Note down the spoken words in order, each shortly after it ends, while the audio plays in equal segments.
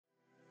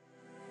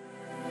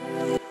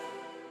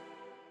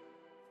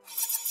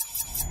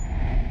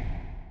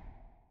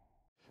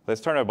Let's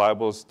turn our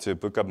Bibles to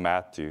book of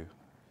Matthew.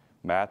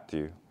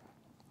 Matthew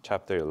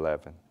chapter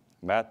 11.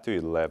 Matthew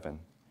 11,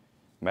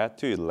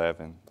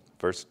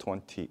 verse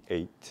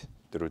 28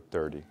 through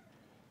 30.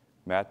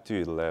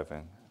 Matthew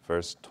 11,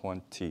 verse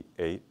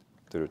 28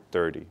 through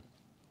 30.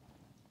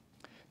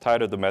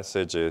 Title of the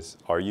message is,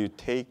 Are you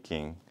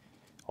taking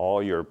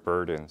all your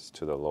burdens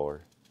to the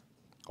Lord?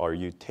 Are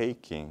you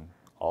taking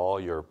all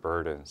your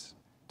burdens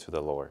to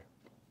the Lord?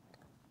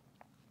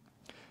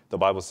 The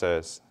Bible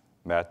says,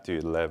 Matthew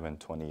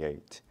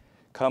 11:28,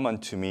 Come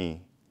unto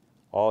me,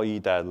 all ye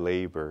that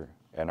labor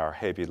and are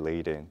heavy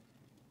laden,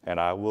 and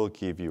I will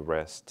give you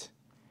rest.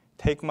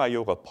 Take my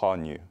yoke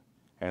upon you,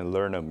 and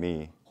learn of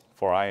me,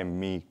 for I am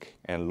meek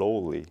and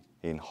lowly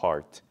in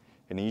heart,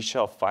 and ye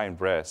shall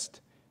find rest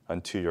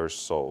unto your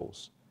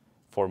souls.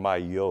 For my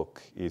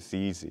yoke is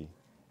easy,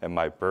 and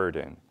my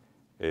burden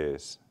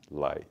is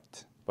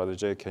light. Brother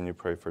Jay, can you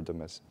pray for the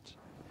message?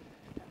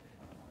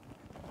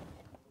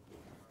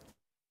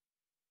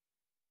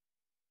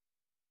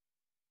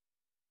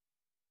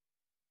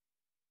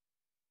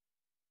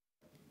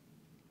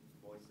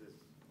 Voices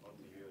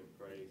unto you in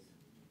praise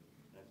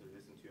and to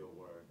listen to your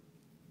word.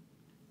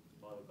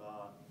 Father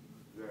God,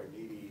 we are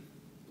needy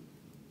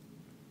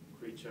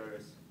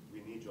creatures.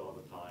 We need you all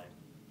the time.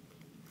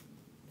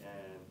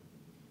 And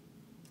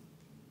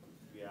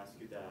we ask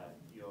you that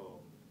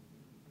you'll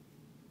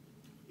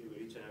give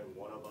each and every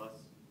one of us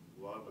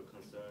whatever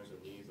concerns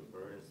or needs or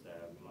burdens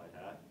that we might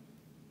have.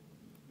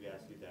 We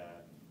ask you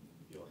that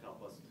you'll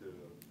help us to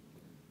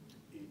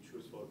be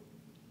truthful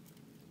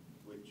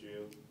with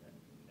you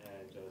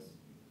and just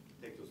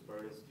take those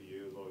burdens to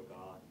you, Lord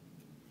God,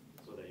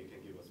 so that you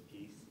can give us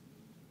peace.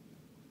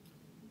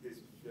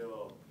 Please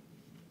fill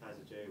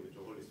Pastor Jay with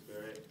your Holy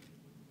Spirit.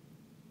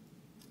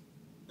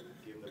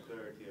 Give him the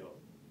clarity of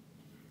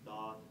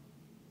thought,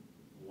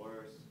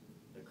 words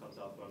that comes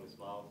out from his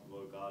mouth,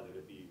 Lord God, let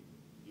it be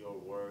your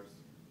words,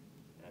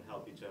 and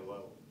help each and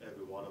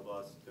every one of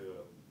us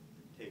to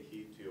take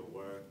heed to your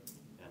word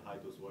and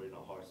hide those words in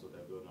our hearts so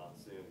that we will not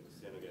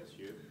sin against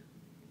you.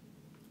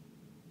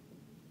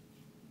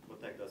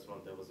 Protect us from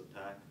devil's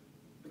attack.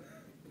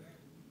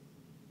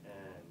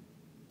 And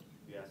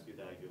we ask you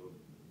that you'll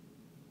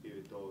be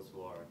with those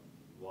who are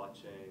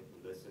watching,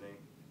 listening,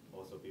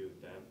 also be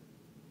with them.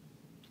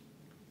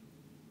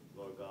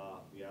 Lord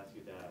God, we ask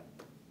you that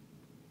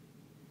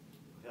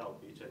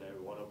help each and every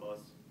one of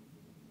us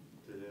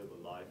to live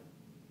a life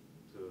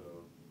to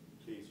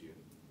please you.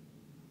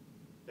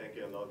 Thank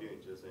you and love you.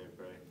 In Jesus' name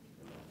we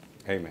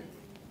pray. Amen.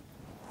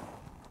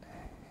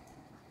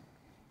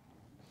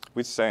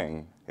 We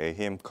sang a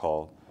hymn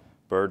called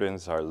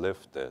Burdens Are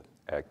Lifted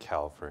at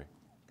Calvary.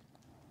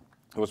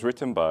 It was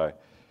written by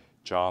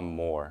John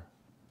Moore.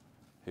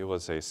 He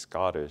was a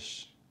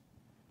Scottish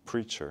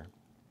preacher,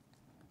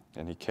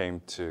 and he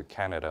came to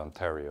Canada,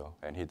 Ontario,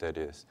 and he did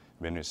his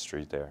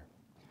ministry there.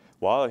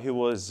 While he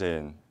was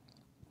in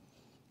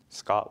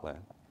Scotland,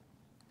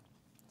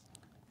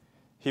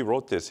 he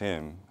wrote this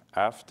hymn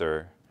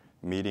after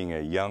meeting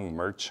a young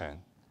merchant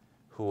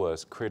who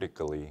was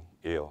critically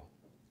ill.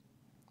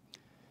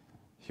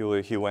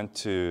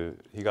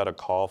 He got a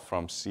call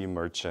from Sea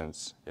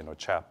Merchants,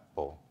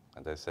 chapel,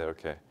 and they said,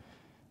 okay,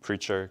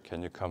 preacher,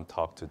 can you come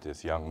talk to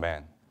this young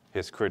man?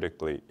 He's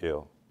critically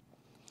ill.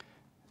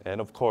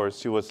 And of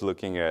course, he was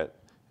looking at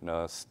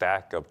a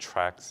stack of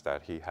tracts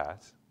that he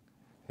has.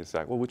 He's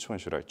like, well, which one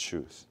should I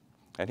choose?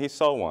 And he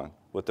saw one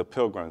with the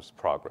Pilgrim's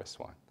Progress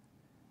one.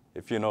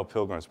 If you know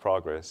Pilgrim's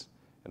Progress,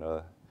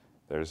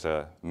 there's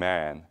a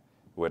man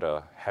with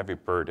a heavy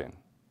burden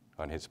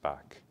on his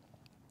back.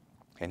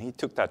 And he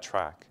took that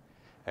tract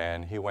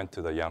and he went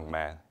to the young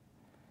man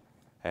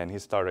and he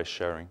started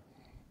sharing.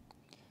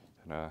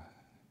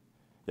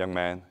 Young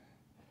man,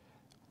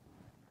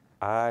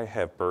 I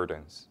have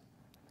burdens.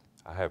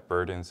 I have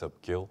burdens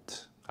of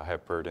guilt. I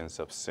have burdens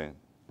of sin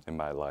in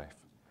my life.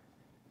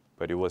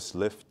 But it was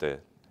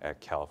lifted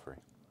at Calvary.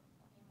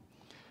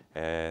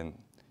 And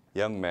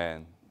young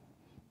man,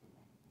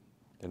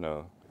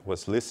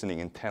 was listening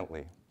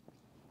intently.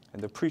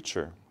 And the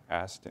preacher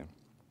asked him,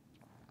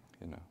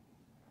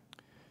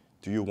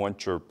 do you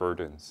want your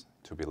burdens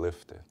to be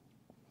lifted?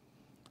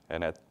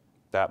 And at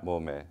that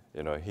moment,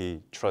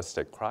 he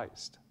trusted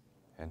Christ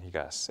and he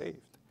got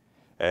saved.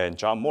 And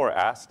John Moore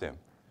asked him,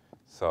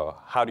 so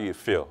how do you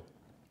feel?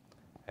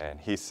 And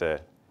he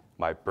said,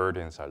 my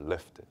burdens are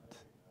lifted.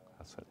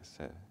 That's what he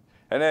said.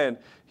 And then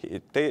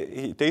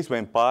days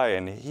went by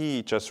and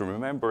he just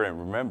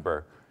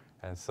remembered.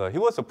 And so he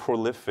was a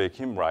prolific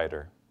hymn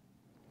writer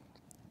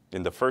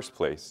in the first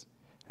place.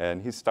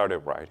 And he started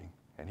writing.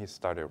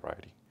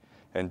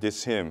 And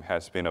this hymn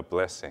has been a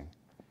blessing.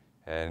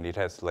 And it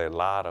has led a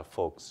lot of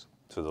folks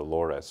to the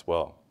Lord as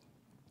well.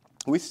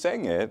 We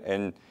sang it,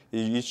 and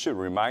it should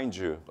remind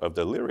you of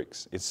the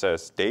lyrics. It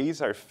says,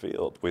 days are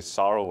filled with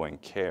sorrow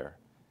and care.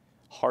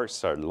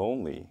 Hearts are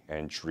lonely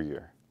and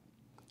drear.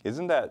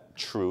 Isn't that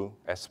true?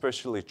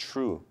 Especially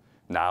true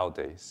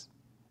nowadays.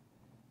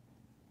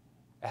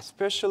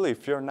 Especially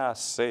if you're not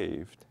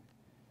saved,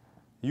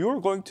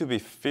 you're going to be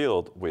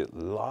filled with a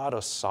lot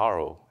of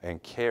sorrow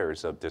and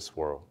cares of this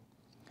world.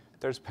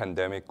 There's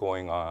pandemic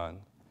going on.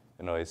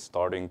 It's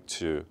starting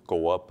to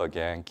go up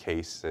again,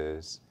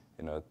 cases.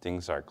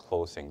 Things are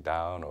closing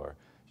down, or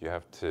you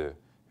have to,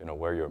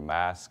 wear your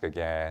mask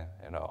again.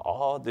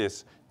 All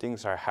these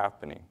things are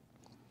happening.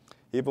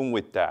 Even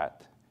with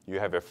that, you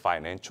have a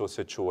financial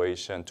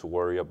situation to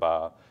worry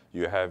about.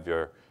 You have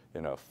your,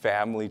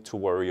 family to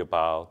worry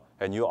about.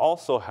 And you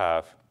also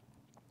have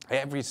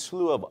every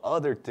slew of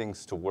other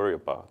things to worry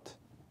about.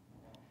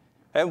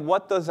 And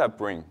what does that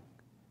bring?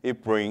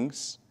 It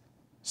brings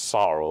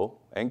sorrow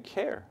and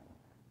care.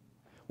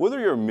 Whether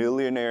you're a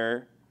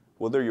millionaire,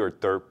 whether you're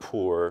dirt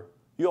poor,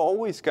 you're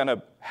always going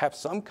to have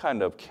some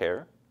kind of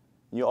care.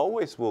 You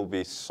always will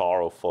be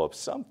sorrowful of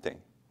something.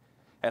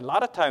 And a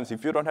lot of times,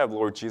 if you don't have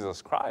Lord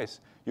Jesus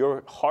Christ,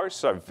 your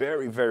hearts are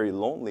very, very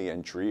lonely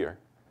and drear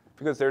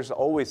because there's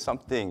always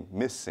something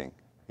missing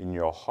in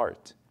your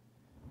heart.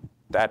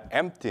 That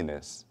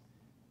emptiness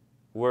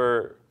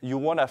where you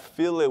want to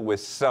fill it with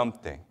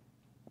something.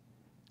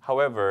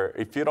 However,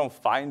 if you don't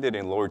find it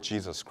in Lord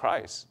Jesus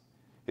Christ,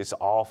 it's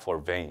all for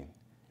vain.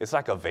 It's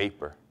like a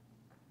vapor.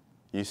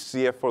 You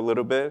see it for a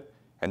little bit,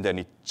 and then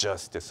it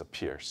just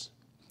disappears.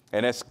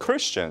 And as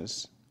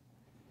Christians,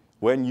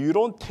 when you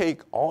don't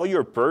take all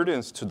your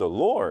burdens to the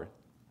Lord,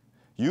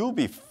 you'll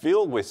be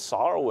filled with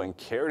sorrow and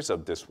cares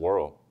of this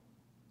world.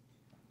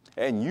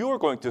 And you are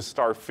going to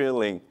start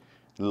feeling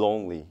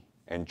lonely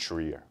and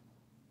drear.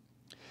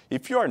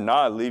 If you are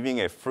not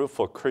living a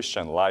fruitful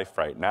Christian life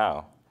right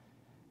now,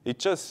 it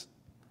just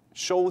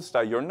shows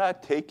that you're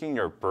not taking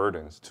your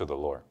burdens to the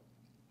Lord.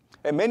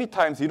 And many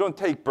times you don't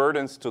take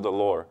burdens to the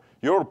Lord,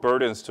 your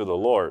burdens to the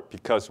Lord,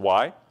 because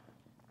why?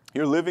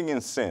 You're living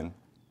in sin.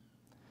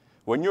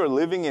 When you're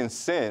living in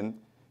sin,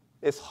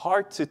 it's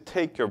hard to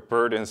take your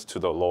burdens to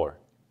the Lord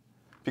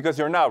because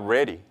you're not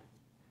ready.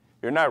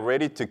 You're not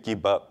ready to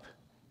give up.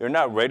 You're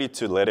not ready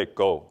to let it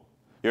go.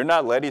 You're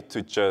not ready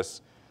to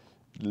just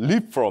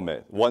live from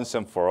it once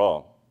and for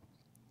all.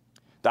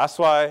 That's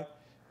why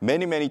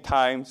many, many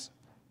times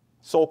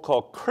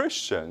so-called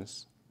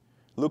Christians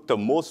look the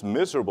most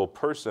miserable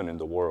person in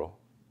the world.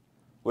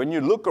 When you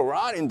look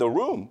around in the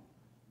room,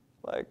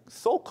 like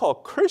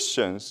so-called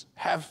Christians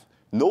have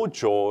no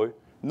joy,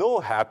 no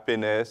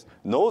happiness,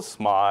 no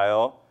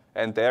smile,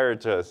 and they're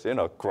just,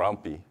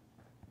 grumpy.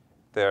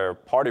 They're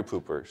party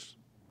poopers,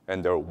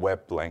 and they're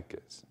wet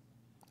blankets.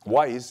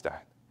 Why is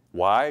that?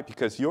 Why?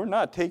 Because you're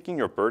not taking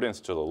your burdens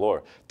to the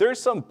Lord. There's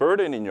some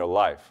burden in your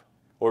life,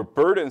 or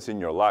burdens in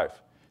your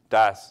life,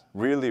 that's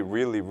really,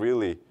 really,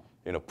 really,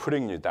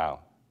 putting you down.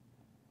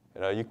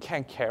 You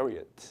can't carry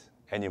it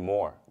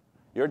anymore.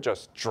 You're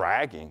just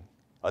dragging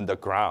on the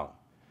ground.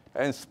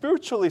 And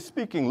spiritually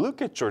speaking,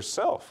 look at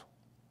yourself.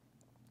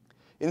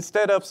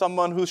 Instead of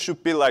someone who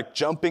should be like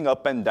jumping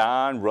up and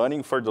down,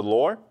 running for the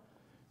Lord,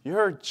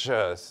 you're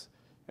just,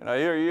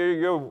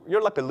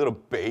 you're like a little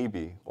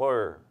baby,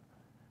 or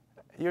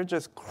you're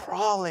just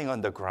crawling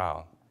on the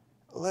ground,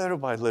 little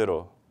by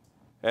little.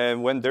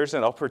 And when there's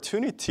an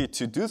opportunity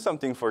to do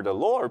something for the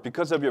Lord,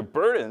 because of your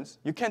burdens,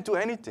 you can't do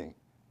anything.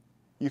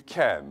 You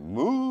can't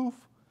move.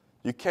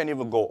 You can't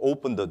even go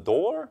open the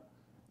door.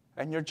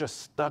 And you're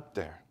just stuck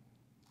there.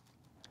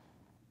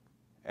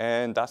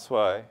 And that's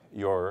why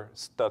you're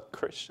stuck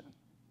Christian.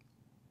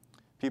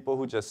 People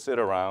who just sit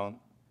around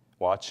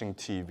watching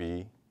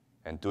TV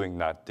and doing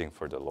nothing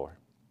for the Lord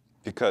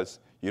because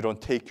you don't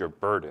take your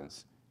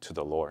burdens to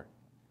the Lord.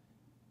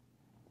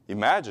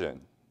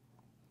 Imagine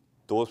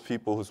those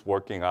people who's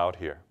working out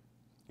here.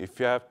 If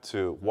you have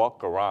to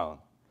walk around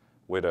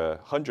with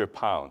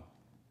 100-pound,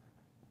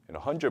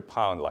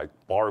 100-pound like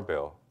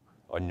barbell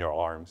on your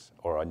arms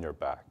or on your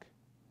back,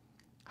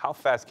 how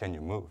fast can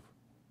you move?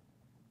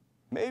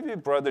 Maybe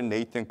Brother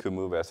Nathan could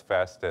move as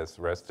fast as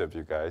the rest of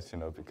you guys,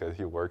 because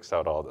he works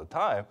out all the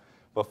time.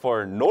 But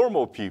for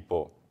normal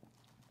people,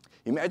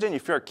 imagine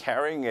if you're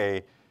carrying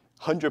a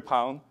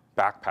 100-pound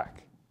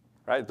backpack,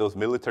 right? Those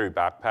military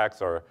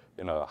backpacks or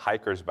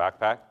hiker's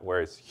backpack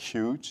where it's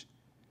huge.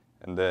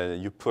 And then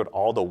you put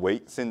all the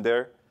weights in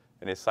there,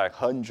 and it's like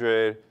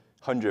 100,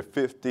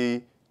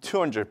 150,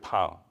 200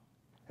 pounds.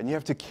 And you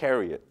have to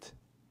carry it.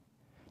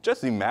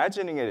 Just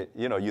imagining it,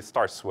 you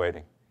start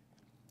sweating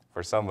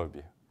for some of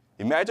you.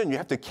 Imagine you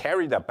have to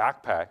carry that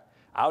backpack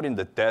out in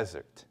the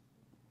desert,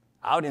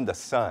 out in the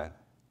sun,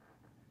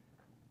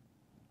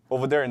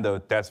 over there in the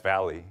Death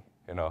Valley,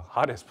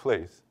 hottest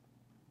place,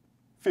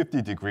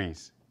 50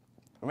 degrees.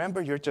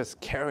 Remember, you're just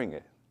carrying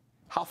it.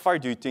 How far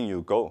do you think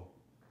you'll go?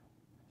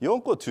 You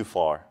won't go too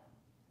far.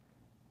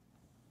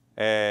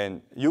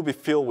 And you'll be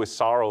filled with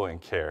sorrow and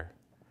care.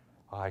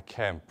 Oh, I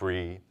can't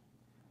breathe.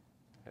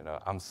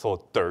 I'm so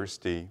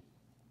thirsty.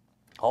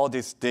 All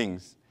these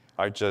things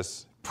are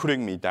just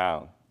putting me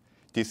down.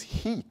 This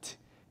heat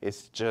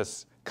is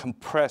just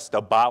compressed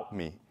about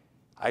me.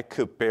 I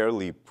could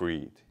barely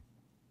breathe.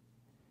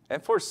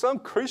 And for some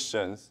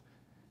Christians,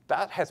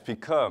 that has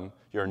become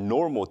your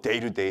normal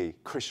day-to-day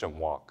Christian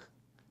walk.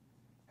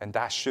 And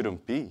that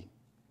shouldn't be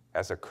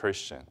as a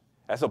Christian.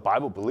 As a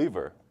Bible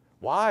believer,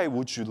 Why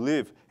would you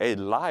live a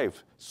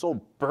life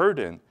so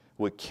burdened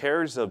with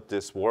cares of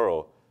this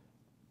world,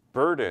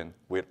 burdened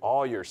with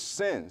all your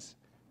sins,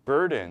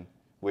 burdened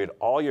with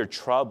all your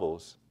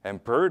troubles,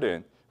 and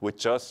burdened with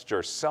just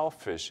your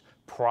selfish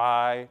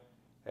pride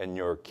and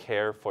your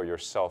care for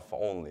yourself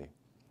only?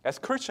 As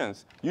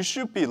Christians, you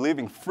should be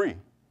living free,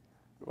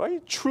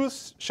 right?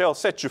 Truth shall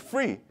set you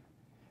free.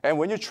 And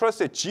when you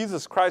trusted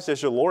Jesus Christ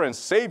as your Lord and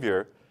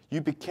Savior,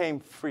 you became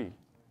free.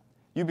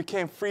 You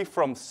became free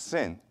from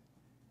sin,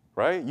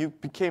 right? You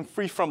became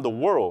free from the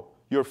world,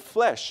 your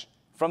flesh,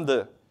 from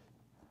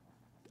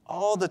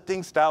all the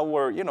things that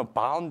were,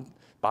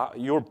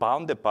 you're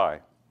bounded by.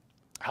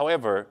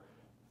 However,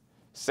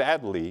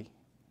 sadly,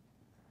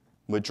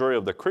 majority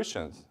of the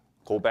Christians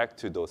go back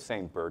to those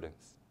same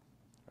burdens.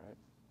 Right?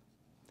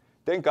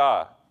 Thank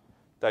God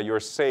that you're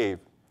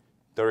saved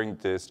during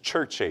this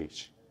church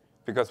age,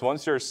 because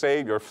once you're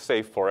saved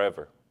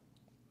forever.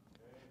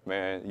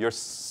 Man, your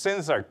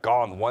sins are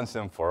gone once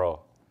and for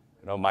all.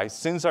 My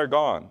sins are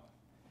gone.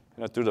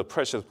 Through the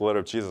precious blood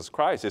of Jesus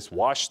Christ, it's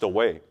washed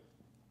away.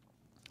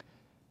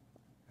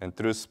 And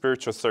through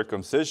spiritual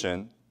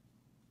circumcision,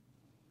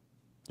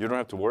 you don't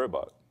have to worry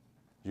about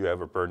you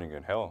ever burning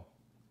in hell.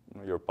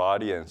 Your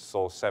body and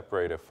soul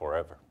separated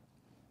forever.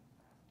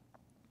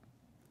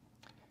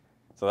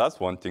 So that's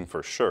one thing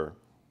for sure.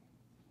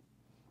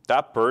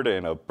 That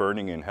burden of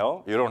burning in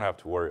hell, you don't have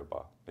to worry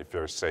about if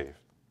you're saved.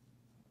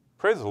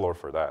 Praise the Lord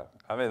for that.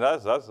 I mean,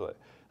 that's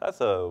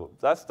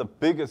the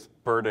biggest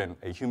burden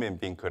a human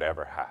being could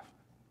ever have.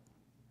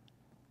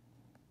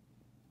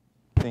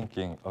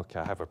 Thinking, okay,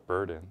 I have a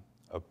burden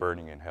of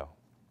burning in hell.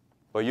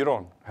 But you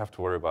don't have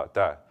to worry about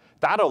that.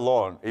 That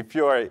alone, if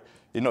you're,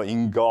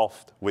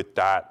 engulfed with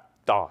that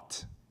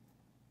thought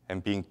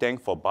and being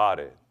thankful about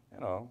it,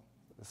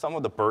 some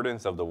of the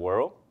burdens of the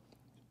world,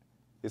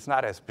 it's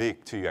not as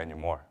big to you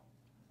anymore.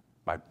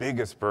 My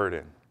biggest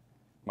burden,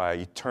 my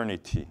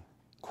eternity,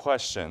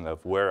 question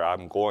of where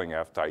I'm going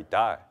after I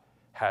die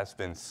has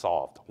been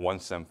solved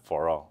once and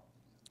for all.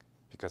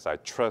 Because I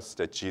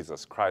trusted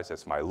Jesus Christ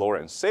as my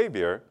Lord and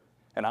Savior,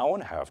 and I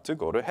won't have to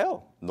go to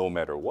hell, no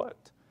matter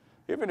what.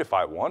 Even if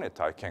I wanted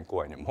to, I can't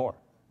go anymore.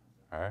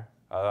 All right?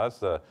 That's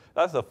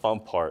the fun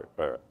part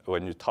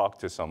when you talk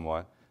to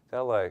someone.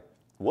 They're like,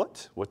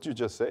 what? What did you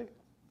just say?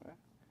 Right?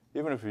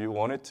 Even if you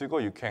wanted to go,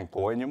 you can't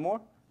go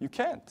anymore? You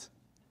can't.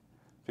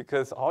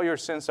 Because all your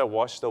sins are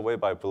washed away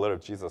by the blood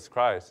of Jesus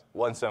Christ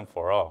once and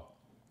for all.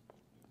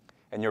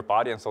 And your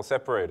body and soul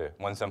separated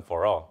once and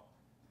for all.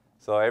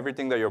 So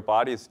everything that your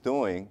body is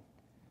doing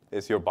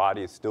is your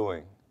body is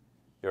doing.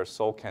 Your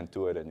soul can't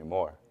do it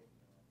anymore.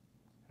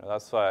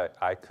 That's why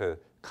I could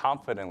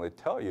confidently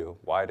tell you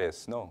white as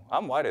snow.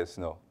 I'm white as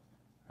snow.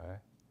 Right?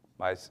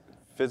 My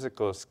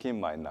physical skin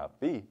might not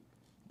be,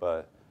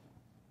 but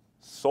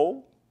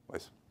soul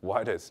is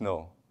white as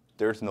snow.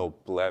 There's no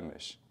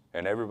blemish.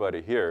 And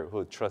everybody here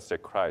who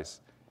trusted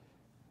Christ,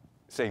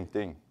 same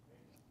thing.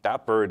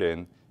 That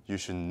burden you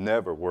should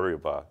never worry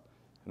about.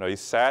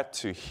 It's sad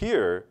to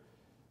hear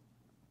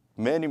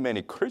many,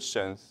 many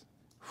Christians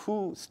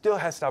who still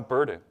has that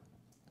burden.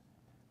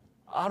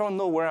 I don't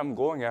know where I'm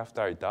going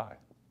after I die.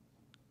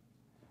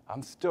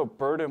 I'm still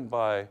burdened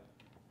by,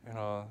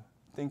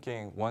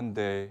 thinking one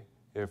day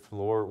if the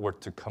Lord were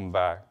to come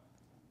back,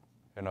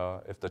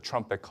 if the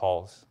trumpet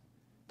calls,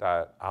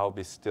 that I'll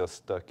be still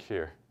stuck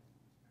here,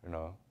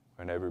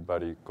 when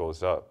everybody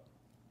goes up.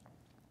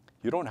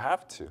 You don't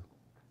have to.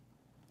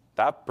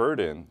 That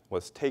burden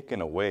was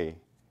taken away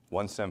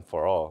once and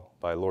for all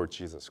by Lord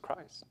Jesus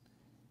Christ.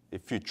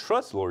 If you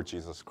trust Lord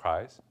Jesus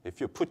Christ,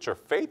 if you put your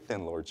faith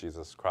in Lord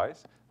Jesus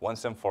Christ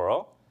once and for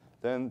all,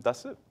 then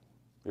that's it.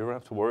 You don't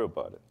have to worry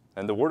about it.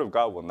 And the Word of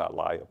God will not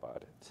lie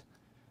about it.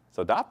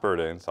 So that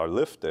burdens are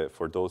lifted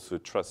for those who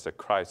trusted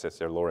Christ as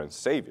their Lord and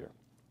Savior.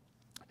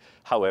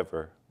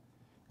 However,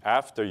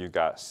 after you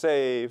got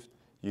saved,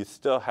 you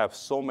still have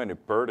so many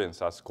burdens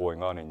that's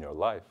going on in your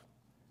life.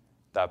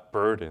 That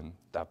burden.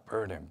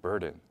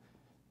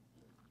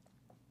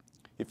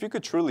 If you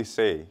could truly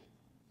say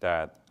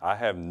that I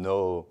have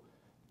no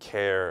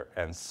care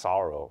and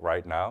sorrow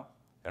right now,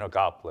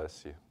 God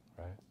bless you,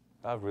 right?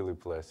 God really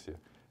bless you.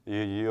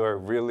 You are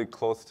really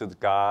close to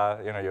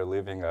God. You're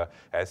living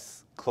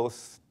as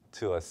close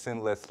to a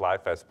sinless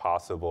life as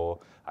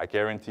possible. I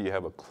guarantee you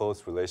have a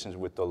close relationship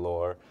with the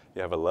Lord.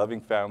 You have a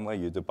loving family.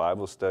 You do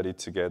Bible study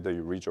together.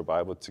 You read your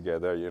Bible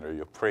together.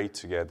 You pray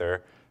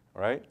together,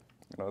 right?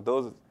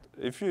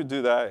 If you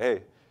do that,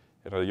 hey,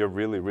 you're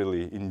really,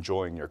 really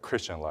enjoying your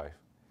Christian life.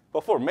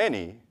 But for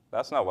many,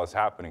 that's not what's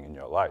happening in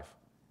your life.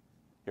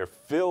 You're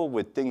filled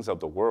with things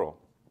of the world.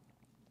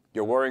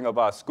 You're worrying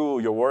about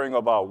school, you're worrying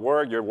about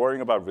work, you're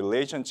worrying about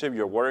relationship,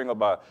 you're worrying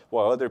about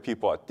what other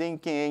people are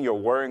thinking, you're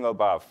worrying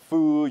about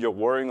food, you're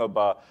worrying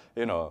about,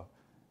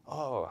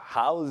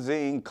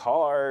 housing,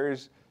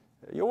 cars.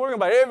 You're worrying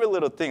about every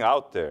little thing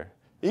out there,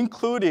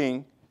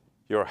 including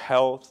your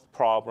health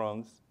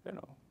problems,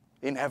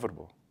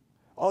 inevitable.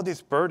 All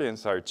these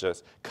burdens are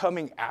just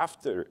coming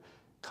at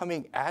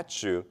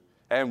you.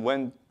 And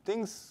when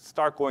things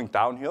start going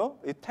downhill,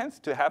 it tends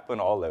to happen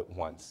all at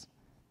once.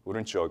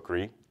 Wouldn't you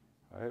agree?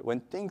 Right? When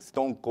things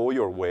don't go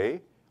your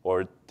way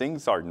or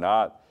things are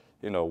not,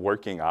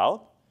 working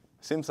out,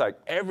 it seems like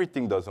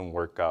everything doesn't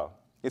work out.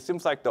 It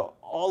seems like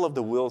all of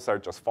the wheels are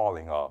just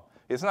falling off.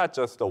 It's not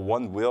just the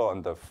one wheel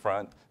on the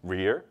front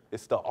rear.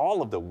 It's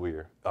all of the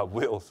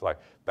wheels, like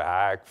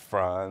back,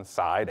 front,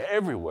 side,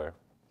 everywhere.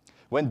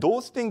 When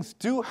those things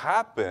do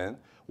happen,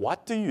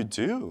 what do you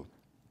do?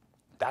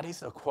 That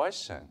is the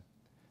question.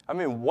 I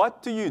mean,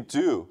 what do you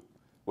do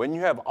when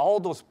you have all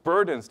those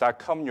burdens that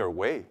come your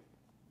way?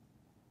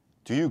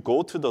 Do you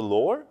go to the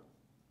Lord?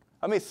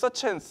 I mean,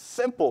 such a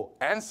simple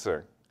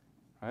answer,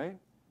 right?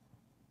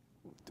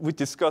 We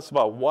discussed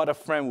about what a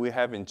friend we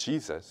have in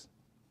Jesus.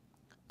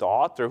 The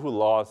author who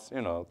lost,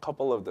 a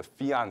couple of the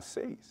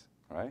fiancés,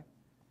 right?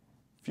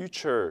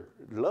 Future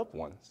loved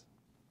ones,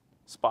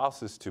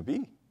 spouses to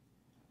be,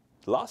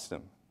 lost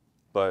them,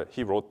 but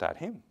he wrote that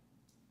hymn.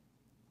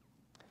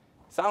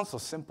 Sounds so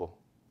simple.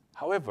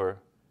 However,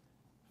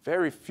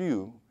 very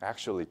few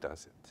actually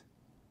does it.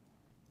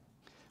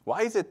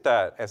 Why is it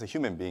that as a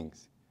human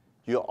beings,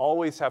 you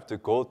always have to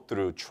go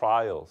through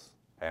trials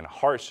and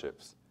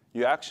hardships?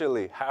 You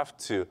actually have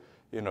to,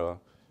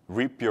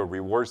 reap your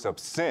rewards of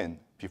sin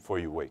before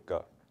you wake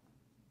up.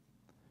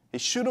 It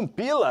shouldn't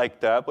be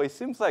like that, but it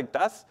seems like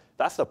that's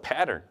a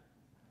pattern.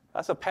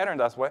 That's a pattern.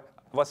 That's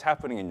what's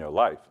happening in your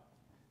life.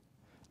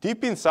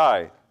 Deep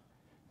inside,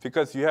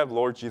 because you have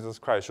Lord Jesus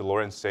Christ, your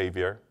Lord and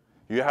Savior,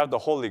 you have the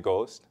Holy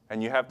Ghost,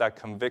 and you have that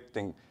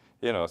convicting,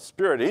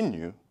 spirit in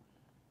you,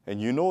 and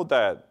you know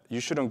that you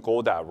shouldn't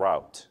go that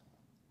route,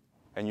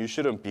 and you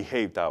shouldn't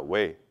behave that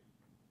way,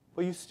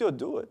 but you still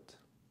do it.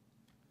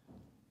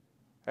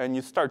 And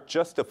you start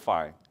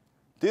justifying.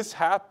 This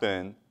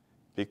happened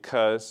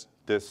because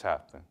this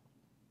happened.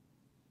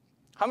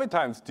 How many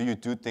times do you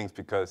do things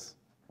because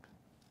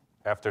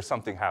after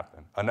something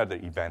happened, another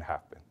event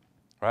happened,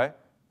 right?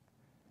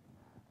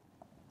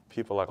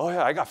 People are like, oh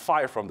yeah, I got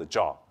fired from the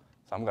job,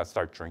 so I'm gonna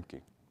start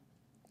drinking.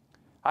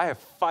 I have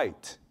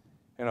fight,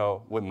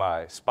 with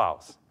my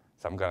spouse,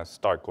 so I'm gonna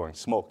start going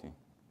smoking.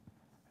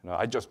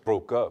 I just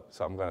broke up,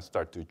 so I'm gonna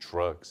start doing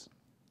drugs.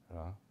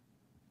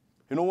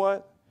 You know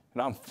what?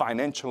 I'm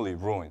financially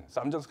ruined,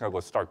 so I'm just gonna go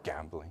start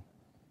gambling.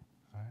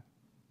 Right?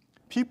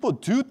 People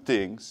do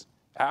things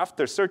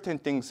after certain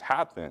things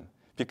happen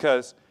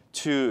because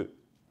to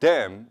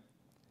them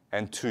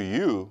and to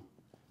you,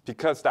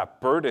 because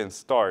that burden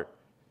start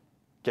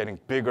getting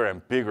bigger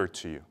and bigger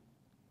to you.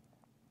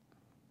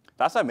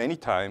 That's why many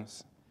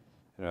times,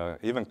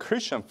 even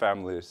Christian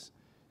families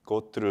go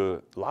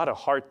through a lot of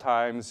hard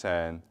times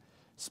and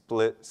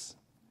splits,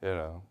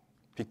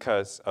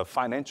 because of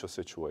financial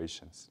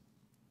situations.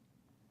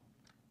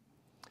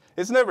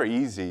 It's never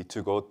easy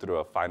to go through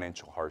a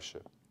financial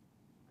hardship.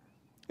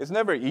 It's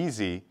never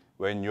easy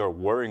when you're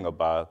worrying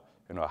about,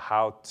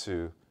 how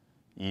to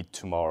eat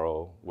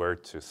tomorrow, where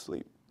to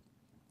sleep.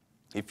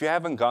 If you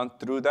haven't gone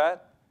through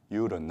that,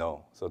 you wouldn't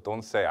know. So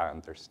don't say, I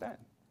understand,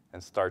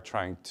 and start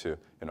trying to,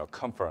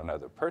 comfort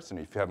another person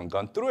if you haven't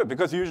gone through it,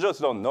 because you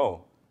just don't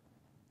know.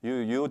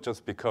 You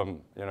just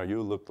become,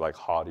 you look like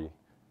haughty.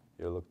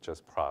 You look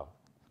just proud.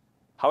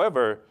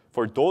 However,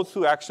 for those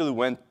who actually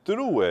went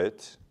through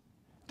it,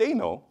 they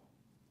know,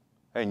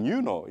 and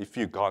you know if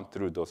you've gone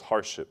through those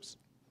hardships,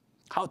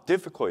 how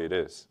difficult it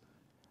is,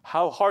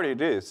 how hard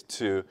it is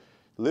to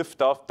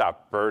lift off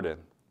that burden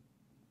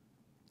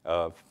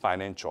of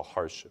financial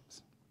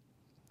hardships.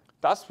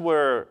 That's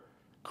where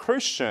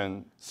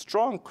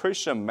strong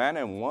Christian men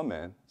and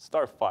women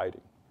start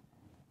fighting.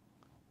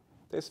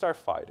 They start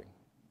fighting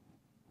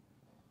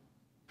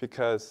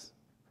because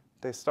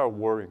they start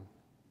worrying,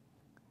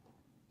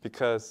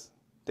 because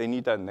they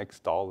need that next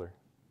dollar,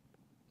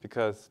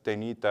 because they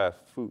need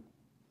that food.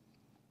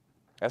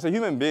 As a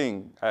human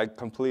being, I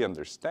completely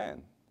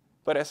understand.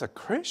 But as a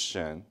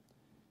Christian,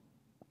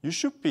 you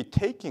should be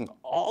taking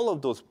all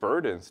of those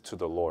burdens to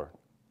the Lord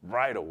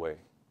right away.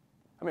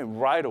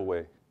 Right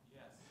away.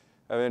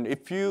 Yes.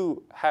 If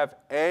you have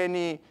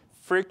any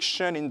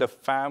friction in the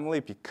family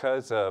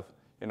because of,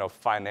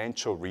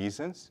 financial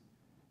reasons,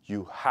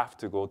 you have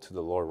to go to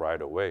the Lord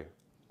right away.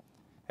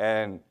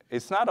 And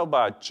it's not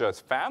about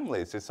just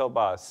families, it's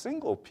about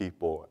single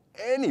people,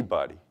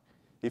 anybody.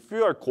 If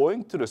you are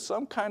going through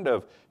some kind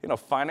of,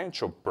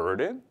 financial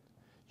burden,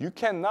 you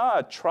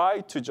cannot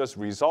try to just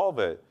resolve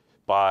it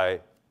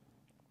by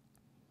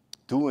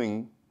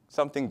doing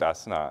something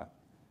that's not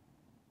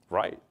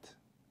right.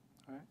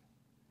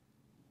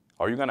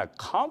 Are you going to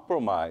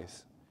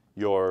compromise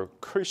your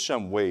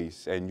Christian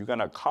ways and you're going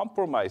to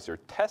compromise your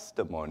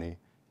testimony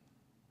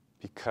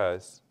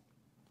because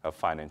of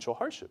financial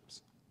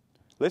hardships?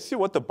 Let's see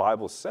what the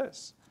Bible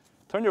says.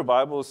 Turn your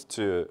Bibles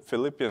to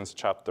Philippians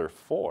chapter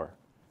 4.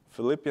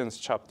 Philippians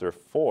chapter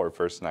 4,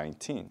 verse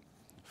 19.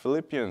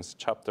 Philippians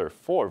chapter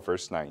 4,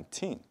 verse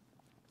 19.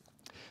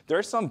 There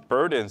are some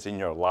burdens in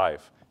your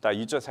life that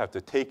you just have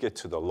to take it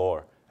to the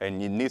Lord,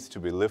 and it needs to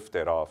be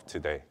lifted off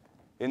today.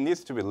 It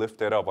needs to be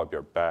lifted up of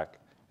your back,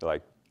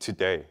 like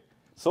today,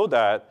 so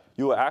that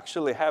you will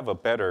actually have a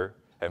better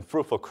and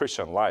fruitful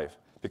Christian life.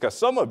 Because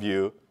some of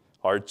you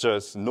are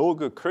just no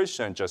good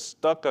Christian, just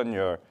stuck on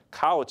your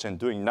couch and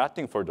doing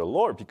nothing for the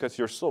Lord because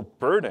you're so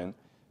burdened.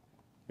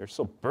 You're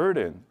so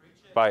burdened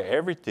by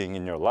everything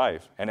in your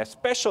life, and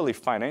especially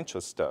financial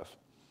stuff.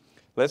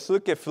 Let's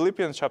look at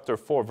Philippians chapter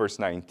 4, verse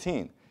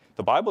 19.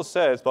 The Bible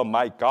says, "But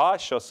my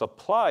God shall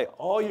supply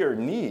all your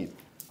need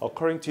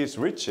according to his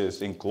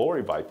riches in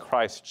glory by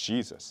Christ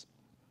Jesus."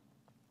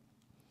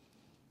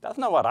 That's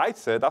not what I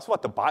said. That's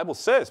what the Bible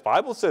says. The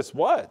Bible says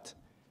what?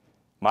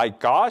 My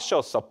God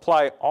shall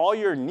supply all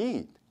your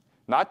need,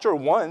 not your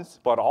wants,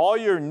 but all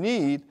your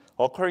need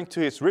according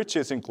to his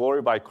riches in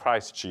glory by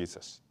Christ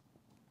Jesus.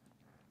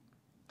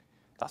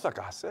 That's what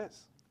God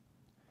says.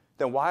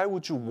 Then why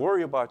would you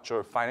worry about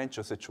your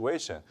financial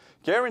situation?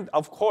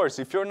 Of course,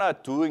 if you're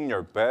not doing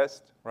your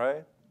best,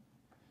 right?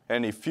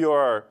 And if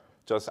you're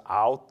just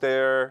out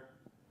there,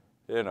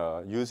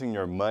 using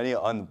your money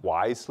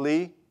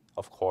unwisely,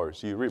 of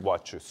course, you reap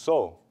what you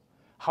sow.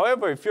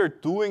 However, if you're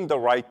doing the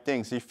right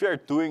things, if you're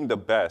doing the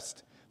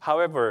best,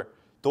 however,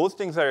 those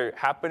things are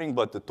happening,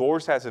 but the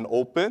doors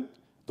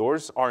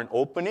aren't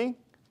opening,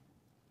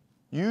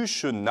 you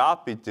should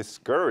not be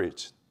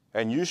discouraged.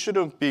 And you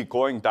shouldn't be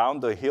going down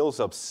the hills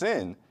of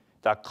sin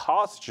that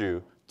caused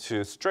you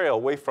to stray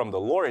away from the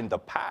Lord in the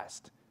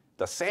past.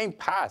 The same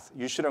path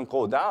you shouldn't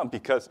go down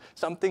because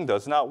something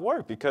does not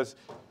work. Because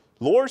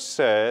Lord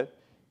said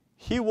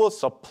he will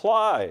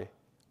supply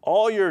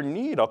all your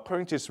need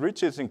according to his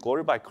riches in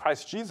glory by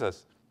Christ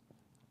Jesus.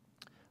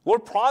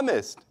 Lord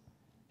promised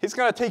he's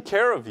going to take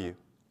care of you.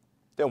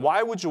 Then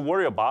why would you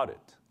worry about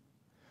it?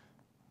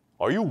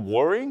 Are you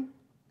worrying?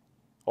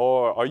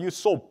 Or are you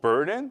so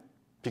burdened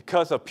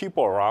because of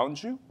people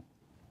around you?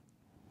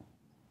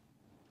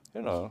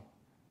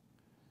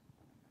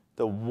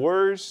 The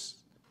worst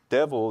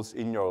devils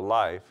in your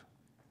life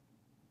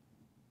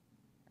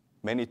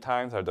many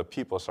times are the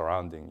people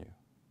surrounding you,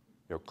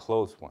 your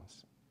close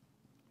ones.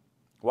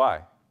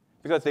 Why?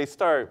 Because they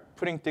start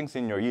putting things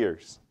in your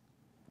ears.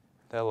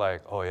 They're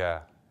like, oh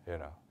yeah,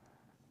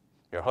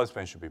 your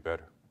husband should be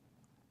better.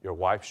 Your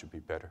wife should be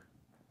better,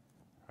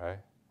 right?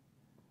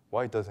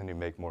 Why doesn't he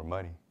make more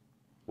money?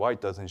 Why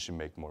doesn't she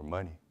make more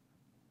money,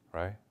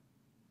 right?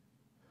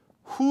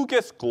 Who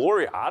gets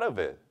glory out of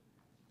it?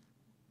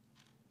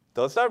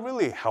 Does that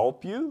really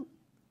help you,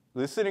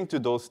 listening to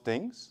those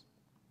things?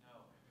 No.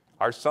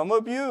 Are some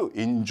of you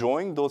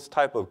enjoying those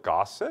type of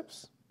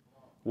gossips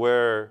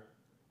where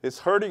it's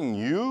hurting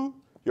you,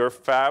 your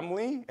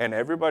family, and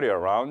everybody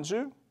around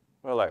you?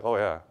 We're like, oh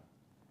yeah.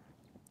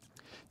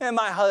 And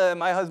my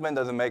husband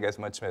doesn't make as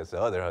much as the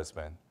other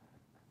husband.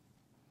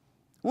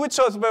 Which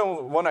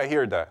husband want to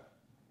hear that?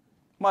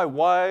 My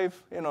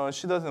wife,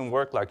 she doesn't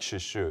work like she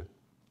should.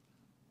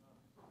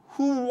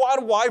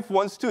 What wife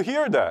wants to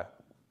hear that?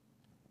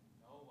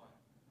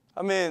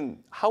 No one.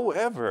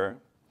 However,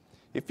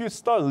 if you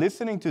start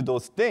listening to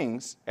those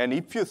things, and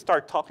if you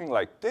start talking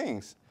like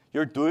things,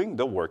 you're doing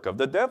the work of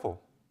the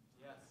devil.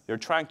 Yes. You're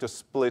trying to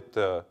split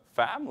the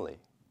family.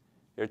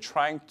 You're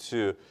trying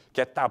to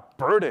get that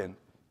burden,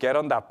 get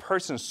on that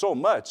person so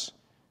much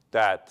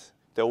that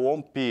there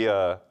won't be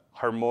a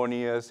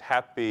harmonious,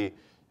 happy,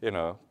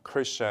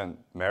 Christian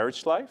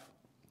marriage life.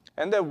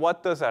 And then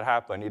what does that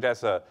happen? It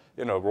has a,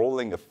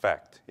 rolling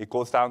effect. It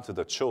goes down to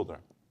the children.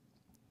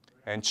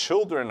 And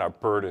children are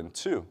burdened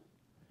too.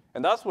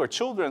 And that's where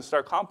children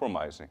start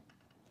compromising.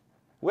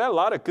 We had a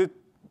lot of good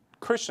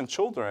Christian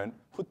children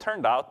who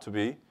turned out to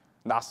be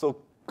not so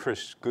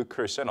good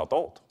Christian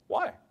adult.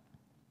 Why?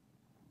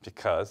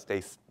 Because they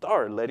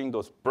start letting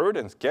those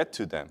burdens get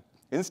to them.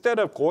 Instead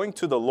of going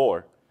to the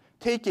Lord,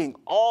 taking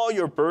all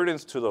your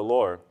burdens to the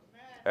Lord,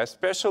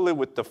 especially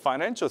with the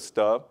financial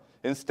stuff,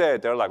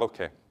 instead they're like,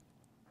 okay,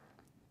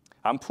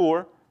 I'm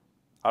poor,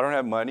 I don't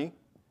have money,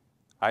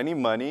 I need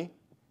money,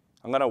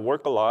 I'm going to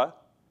work a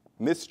lot,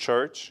 miss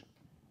church,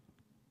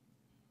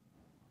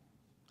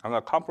 I'm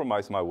going to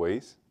compromise my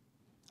ways,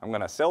 I'm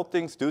going to sell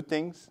things, do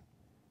things,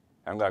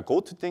 I'm going to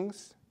go to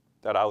things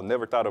that I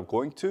never thought of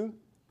going to,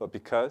 but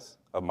because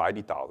of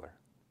mighty dollar.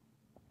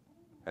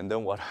 And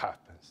then what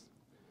happens?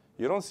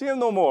 You don't see them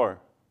no more.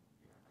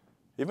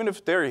 Even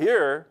if they're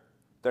here,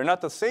 they're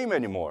not the same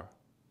anymore.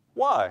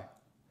 Why?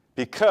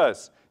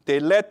 Because they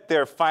let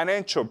their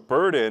financial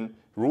burden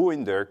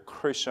ruin their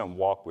Christian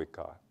walk with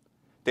God.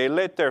 They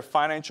let their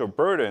financial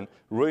burden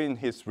ruin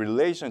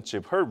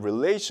her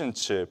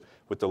relationship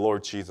with the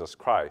Lord Jesus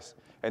Christ.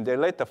 And they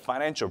let the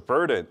financial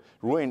burden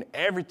ruin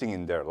everything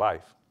in their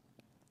life.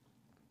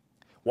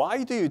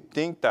 Why do you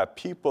think that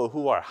people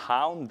who are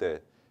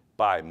hounded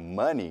by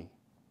money,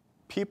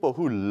 people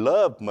who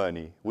love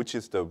money, which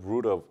is the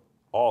root of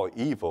all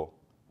evil,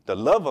 the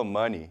love of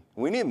money,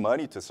 we need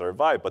money to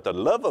survive, but the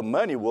love of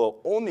money will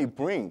only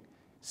bring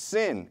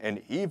sin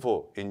and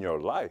evil in your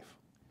life.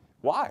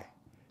 Why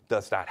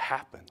does that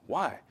happen?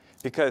 Why?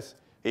 Because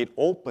it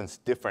opens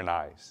different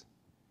eyes.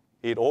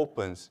 It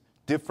opens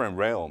different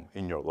realm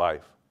in your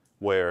life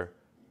where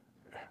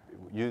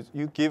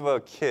you give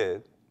a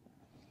kid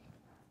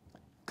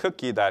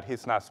cookie that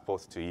he's not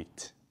supposed to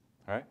eat,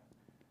 right?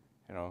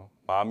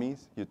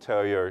 Mommies, you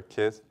tell your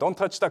kids, don't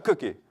touch that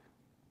cookie,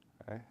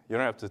 Right? You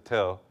don't have to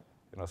tell,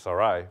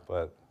 Sarai,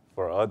 but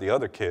for all the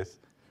other kids,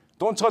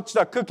 don't touch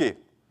that cookie,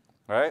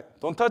 right?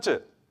 Don't touch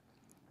it.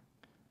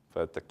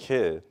 But the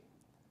kid,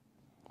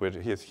 with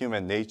his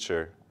human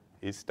nature,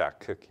 eats that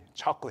cookie.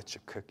 Chocolate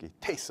chip cookie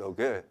tastes so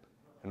good.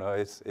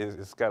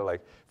 It's got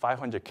like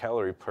 500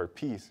 calories per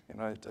piece.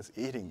 Just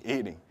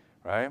eating,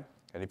 right?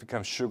 And it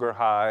becomes sugar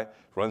high,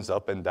 runs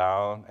up and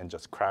down, and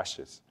just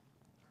crashes.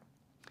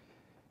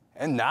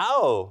 And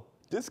now,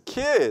 this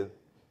kid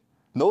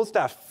knows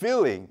that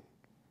feeling,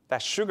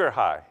 that sugar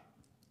high,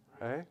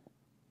 right?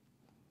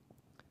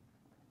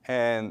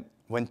 And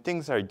when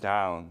things are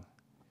down,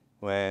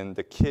 when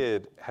the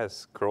kid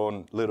has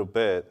grown a little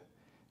bit,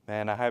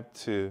 man, I have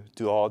to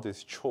do all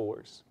these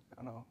chores.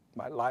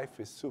 My life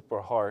is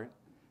super hard.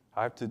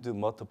 I have to do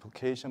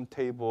multiplication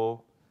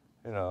table,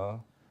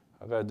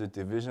 I got to do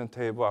division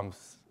table.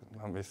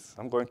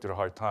 I'm going through a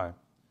hard time.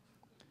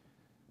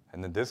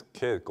 And then this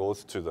kid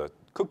goes to the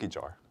cookie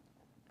jar.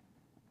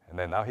 And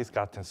then now he's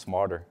gotten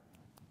smarter.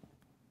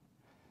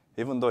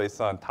 Even though it's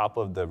on top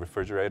of the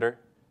refrigerator,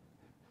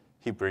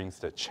 he brings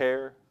the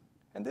chair.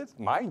 And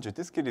mind you,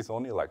 this kid is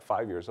only like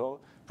 5 years old.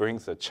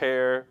 Brings the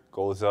chair,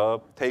 goes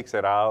up, takes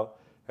it out,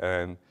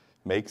 and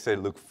makes it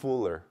look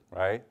fuller,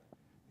 right?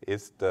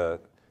 It's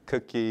the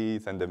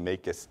cookies, and then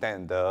make it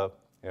stand up,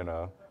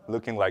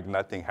 looking like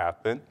nothing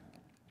happened.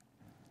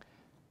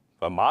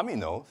 But mommy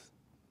knows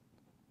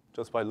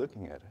just by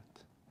looking at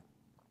it.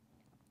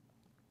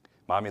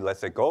 Mommy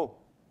lets it go.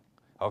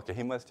 Okay,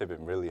 he must have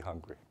been really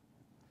hungry.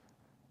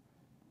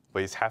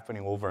 But it's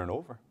happening over and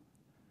over.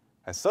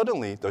 And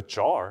suddenly, the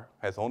jar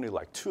has only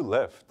like 2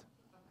 left.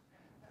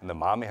 And the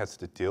mommy has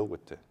to deal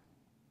with it.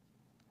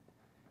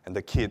 And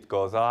the kid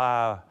goes,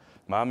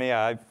 Mommy,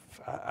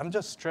 I'm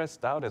just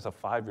stressed out as a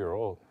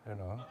 5-year-old,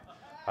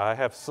 I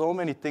have so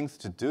many things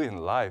to do in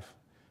life.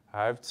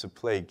 I have to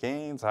play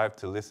games. I have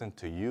to listen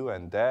to you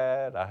and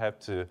Dad. I have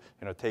to,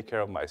 take care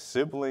of my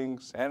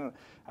siblings. And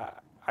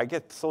I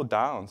get so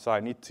down, so I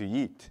need to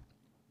eat.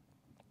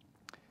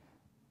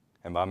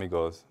 And Mommy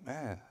goes,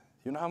 man,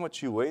 you know how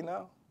much you weigh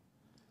now?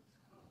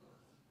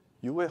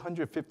 You weigh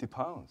 150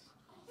 pounds.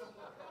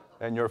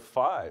 And you're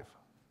 5.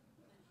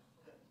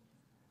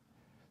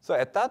 So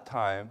at that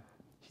time,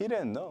 he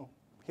didn't know.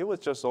 He was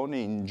just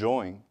only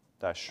enjoying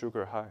that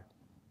sugar high.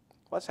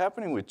 What's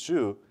happening with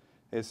you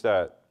is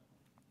that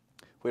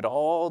with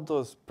all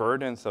those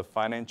burdens of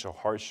financial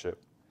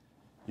hardship,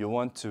 you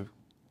want to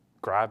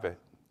grab it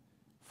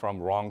from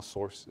wrong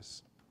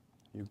sources.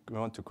 You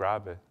want to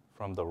grab it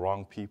from the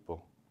wrong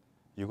people.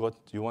 You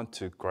want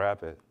to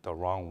grab it the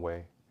wrong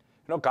way.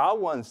 God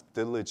wants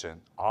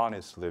diligent,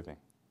 honest living.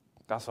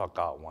 That's what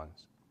God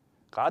wants.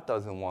 God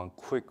doesn't want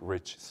quick,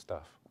 rich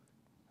stuff.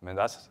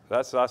 That's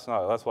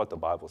what the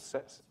Bible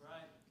says.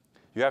 Right.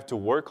 You have to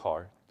work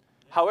hard.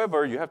 Yeah.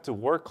 However, you have to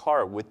work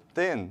hard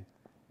within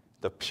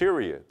the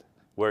period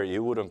where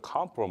it wouldn't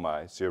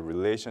compromise your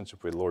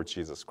relationship with Lord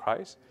Jesus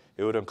Christ.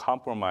 It wouldn't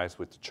compromise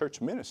with the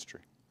church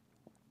ministry.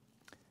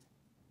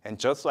 And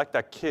just like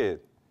that kid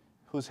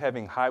who's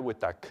having high with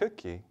that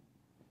cookie,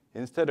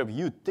 instead of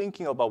you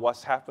thinking about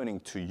what's happening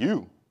to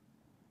you,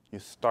 you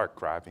start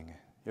grabbing it.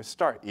 You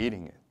start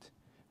eating it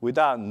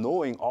without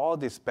knowing all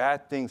these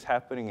bad things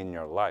happening in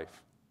your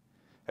life.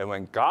 And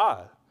when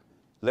God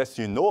lets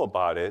you know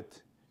about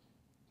it,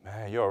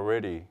 man, you're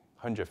already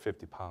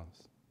 150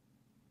 pounds.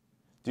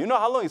 Do you know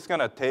how long it's going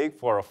to take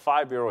for a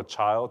 5-year-old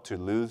child to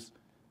lose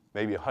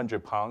maybe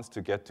 100 pounds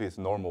to get to his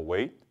normal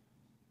weight?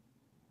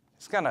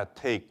 It's going to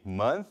take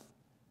months,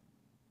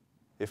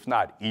 if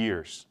not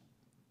years.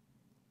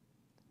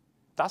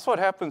 That's what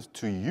happens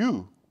to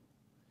you.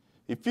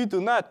 If you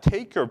do not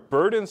take your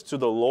burdens to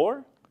the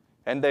Lord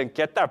and then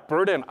get that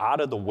burden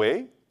out of the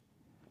way,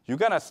 you're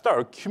going to start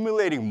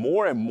accumulating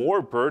more and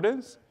more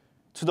burdens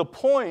to the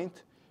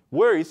point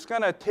where it's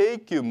going to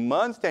take you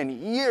months and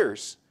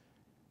years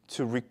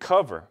to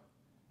recover.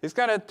 It's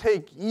going to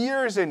take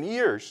years and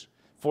years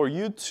for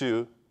you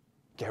to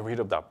get rid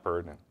of that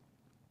burden.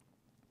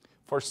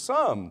 For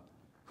some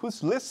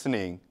who's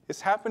listening,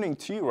 it's happening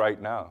to you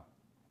right now.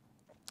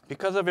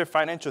 Because of your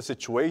financial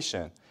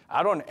situation,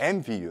 I don't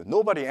envy you.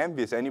 Nobody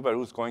envies anybody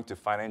who's going through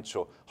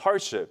financial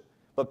hardship.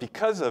 But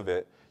because of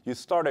it, you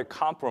started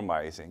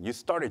compromising. You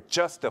started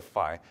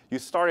justifying. You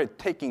started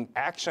taking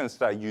actions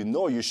that you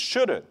know you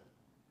shouldn't.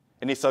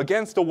 And it's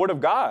against the Word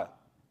of God.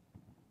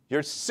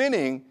 You're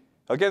sinning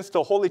against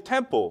the holy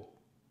temple.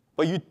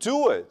 But you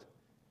do it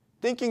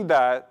thinking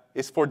that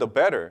it's for the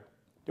better.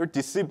 You're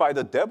deceived by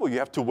the devil. You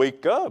have to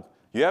wake up.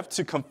 You have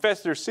to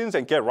confess your sins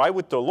and get right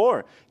with the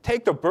Lord.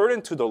 Take the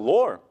burden to the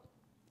Lord.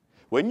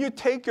 When you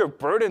take your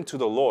burden to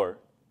the Lord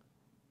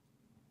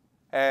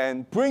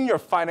and bring your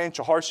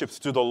financial hardships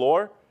to the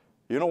Lord,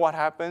 you know what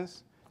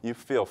happens? You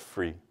feel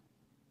free.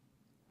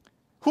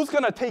 Who's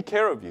going to take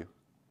care of you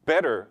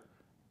better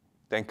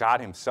than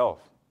God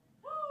himself?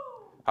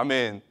 I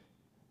mean,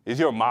 is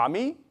your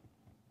mommy?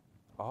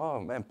 Oh,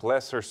 man,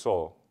 bless her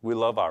soul. We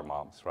love our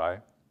moms, right?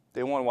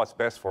 They want what's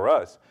best for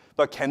us.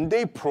 But can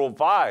they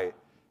provide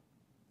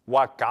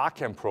what God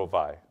can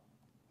provide?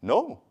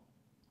 No.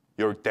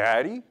 Your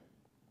daddy?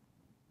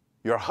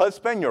 your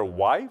husband, your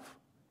wife,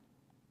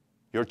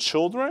 your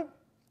children.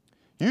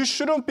 You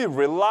shouldn't be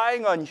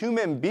relying on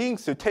human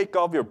beings to take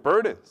off your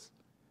burdens.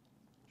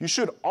 You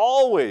should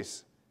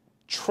always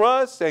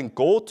trust and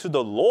go to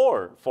the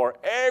Lord for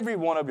every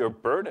one of your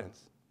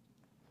burdens.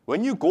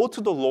 When you go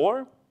to the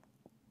Lord,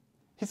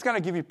 He's going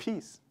to give you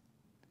peace.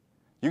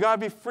 You're going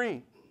to be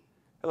free.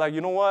 You're like,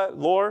 you know what,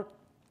 Lord,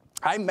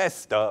 I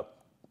messed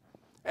up.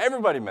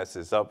 Everybody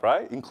messes up,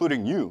 right?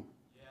 Including you.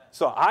 Yeah.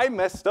 So I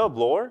messed up,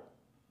 Lord,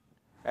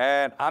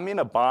 and I'm in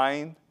a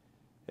bind.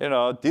 You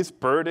know, this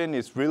burden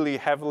is really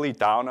heavily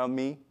down on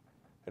me.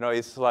 You know,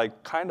 it's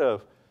like kind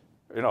of,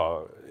 you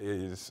know,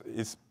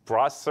 it's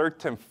brought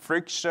certain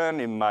friction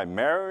in my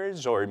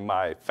marriage or in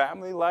my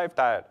family life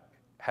that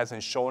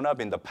hasn't shown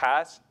up in the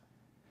past.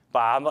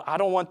 But I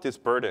don't want this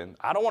burden.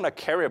 I don't want to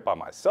carry it by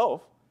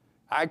myself.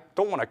 I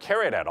don't want to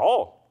carry it at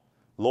all.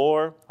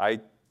 Lord, I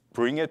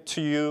bring it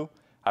to you.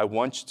 I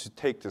want you to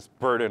take this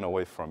burden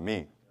away from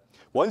me.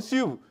 Once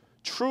you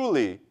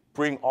truly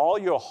bring all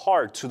your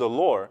heart to the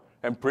Lord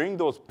and bring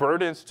those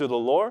burdens to the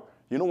Lord,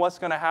 you know what's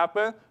going to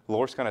happen? The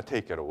Lord's going to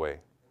take it away.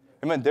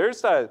 I mean,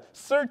 there's a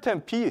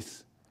certain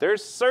peace.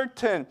 There's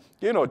certain,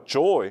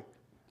 joy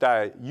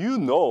that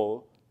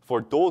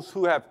for those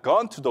who have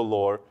gone to the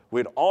Lord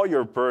with all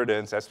your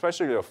burdens,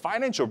 especially your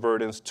financial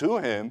burdens to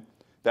Him,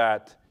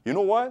 that, you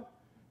know what?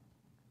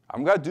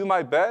 I'm going to do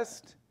my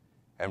best,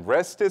 and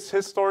rest is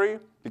history,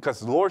 because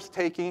the Lord's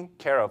taking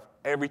care of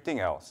everything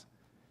else.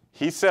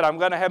 He said, I'm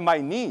going to have my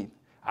need.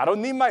 I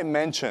don't need my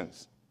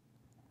mansions.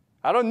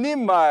 I don't need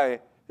my,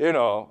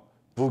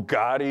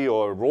 Bugatti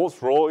or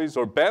Rolls Royce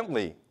or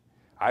Bentley.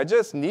 I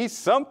just need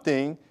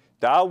something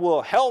that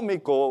will help me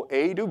go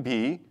A to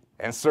B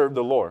and serve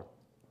the Lord.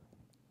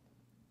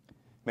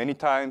 Many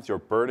times your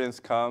burdens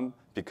come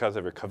because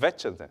of your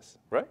covetousness,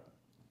 right?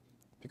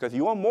 Because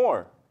you want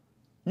more.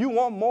 You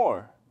want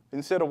more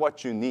instead of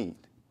what you need.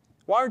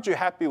 Why aren't you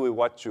happy with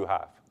what you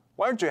have?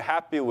 Why aren't you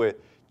happy with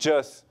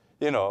just,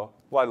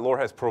 what the Lord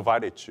has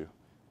provided you?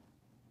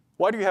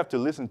 Why do you have to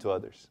listen to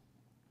others?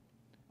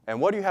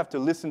 And why do you have to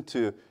listen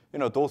to,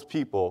 those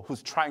people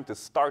who's trying to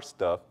start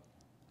stuff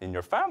in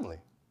your family?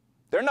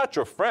 They're not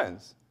your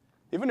friends.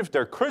 Even if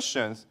they're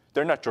Christians,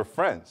 they're not your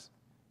friends.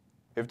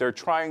 If they're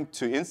trying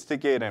to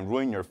instigate and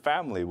ruin your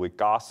family with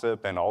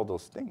gossip and all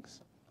those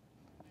things.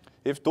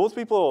 If those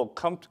people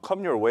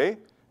come your way,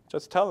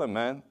 just tell them,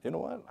 man, you know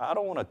what? I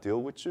don't want to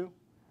deal with you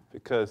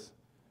because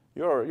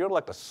you're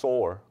like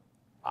a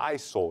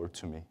eyesore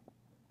to me.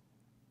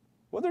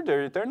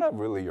 Whether they're not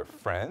really your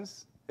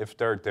friends, if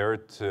they're there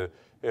to,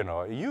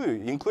 you,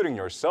 including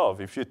yourself,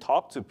 if you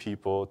talk to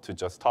people to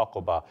just talk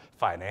about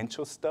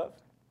financial stuff,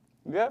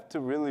 you have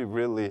to really,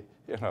 really,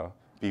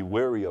 be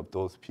wary of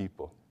those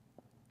people.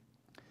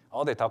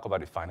 All they talk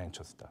about is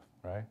financial stuff,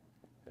 right?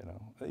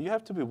 You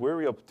have to be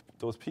wary of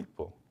those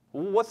people.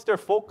 What's their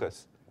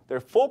focus? Their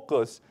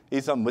focus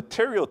is on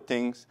material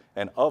things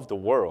and of the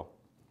world.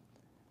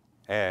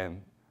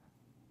 And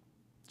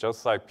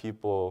just like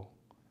people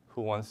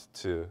who wants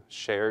to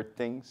share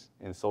things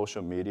in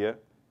social media,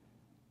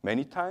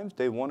 many times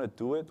they want to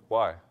do it.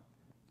 Why?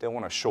 They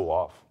want to show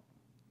off.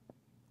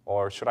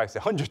 Or should I say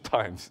 100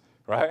 times,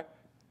 right?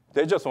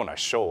 They just want to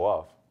show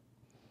off.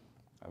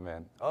 I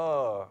mean,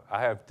 I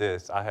have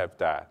this, I have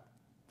that,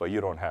 but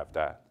you don't have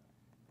that.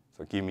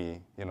 So give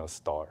me,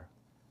 star.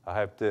 I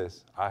have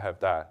this, I have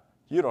that.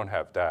 You don't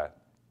have that,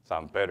 so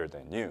I'm better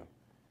than you.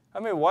 I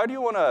mean, why do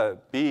you want to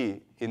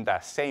be in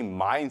that same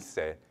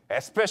mindset,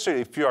 especially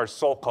if you are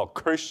so-called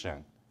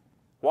Christian?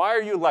 Why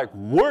are you like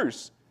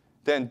worse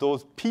than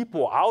those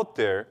people out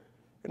there,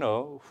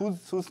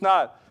 who's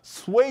not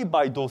swayed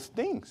by those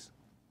things?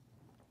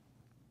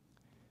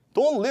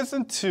 Don't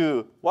listen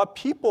to what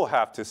people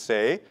have to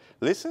say.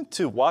 Listen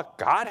to what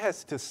God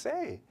has to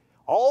say.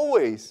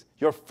 Always,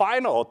 your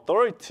final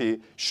authority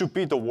should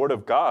be the Word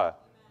of God.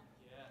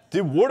 Yes.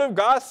 The Word of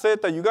God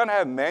said that you're going to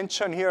have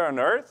mansion here on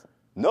earth?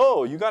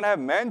 No, you're going to have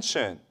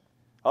mansion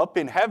up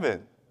in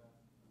heaven.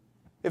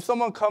 If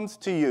someone comes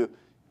to you,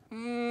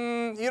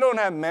 you don't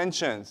have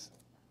mansions.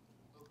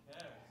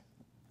 Okay.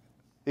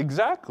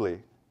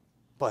 Exactly.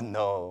 But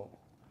no.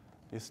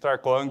 You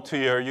start going to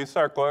your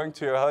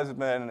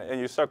husband and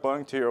you start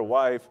going to your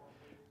wife.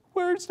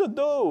 Where's the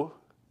dough?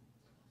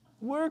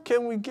 Where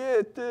can we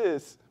get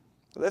this?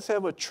 Let's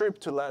have a trip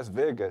to Las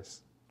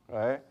Vegas,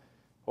 right?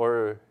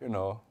 Or,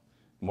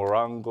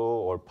 Morongo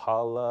or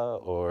Pala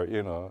or,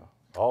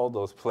 all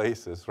those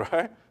places,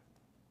 right?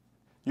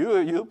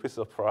 You'll be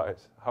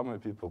surprised how many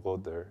people go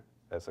there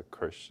as a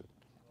Christian.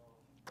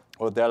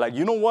 Or they're like,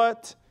 you know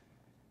what?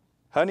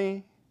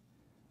 Honey,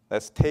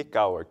 let's take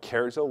our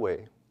cares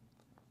away.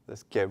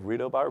 Let's get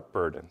rid of our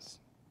burdens.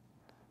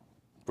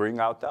 Bring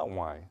out that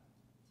wine.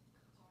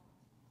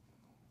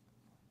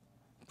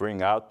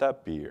 Bring out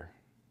that beer.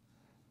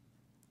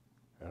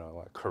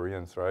 Like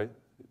Koreans, right?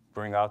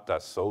 Bring out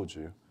that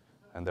soju.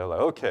 And they're like,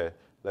 okay,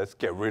 let's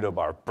get rid of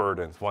our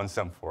burdens once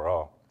and for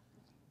all.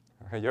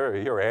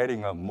 You're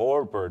adding up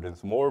more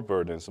burdens, more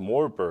burdens,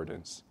 more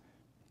burdens.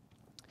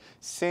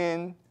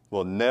 Sin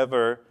will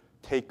never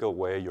take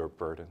away your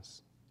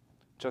burdens.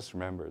 just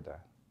remember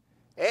that.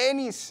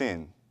 Any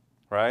sin,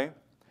 right?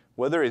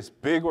 Whether it's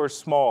big or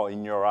small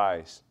in your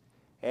eyes,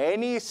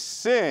 any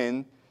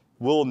sin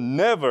will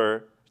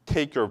never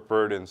take your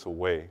burdens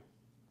away.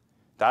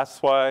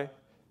 That's why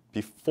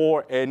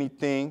before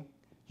anything,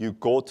 you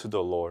go to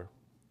the Lord.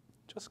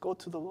 Just go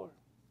to the Lord.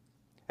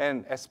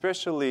 And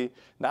especially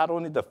not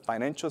only the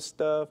financial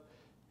stuff,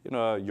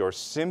 your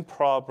sin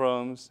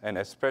problems, and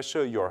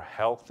especially your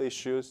health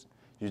issues,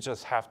 you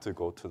just have to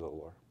go to the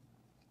Lord.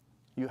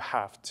 You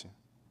have to.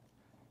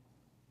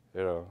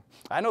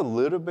 I know a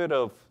little bit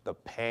of the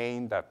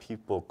pain that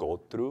people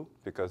go through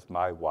because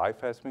my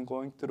wife has been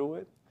going through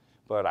it,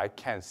 but I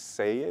can't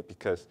say it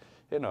because,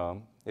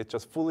 it's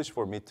just foolish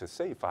for me to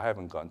say if I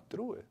haven't gone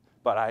through it.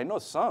 But I know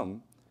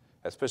some,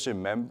 especially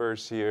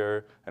members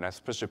here and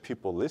especially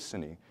people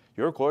listening,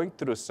 you're going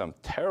through some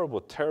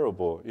terrible,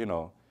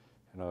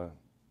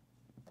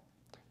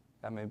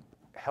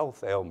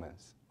 health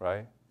ailments,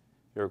 right?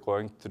 You're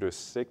going through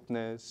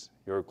sickness,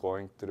 you're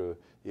going through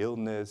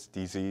illness,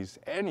 disease,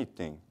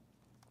 anything.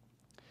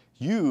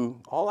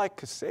 All I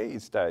could say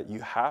is that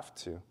you have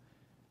to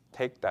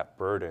take that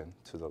burden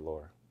to the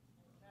Lord.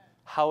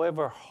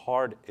 However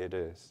hard it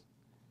is,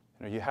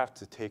 you have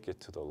to take it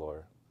to the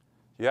Lord.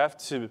 You have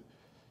to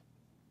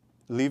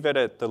leave it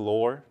at the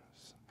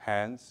Lord's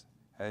hands,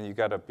 and you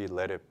got to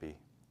let it be.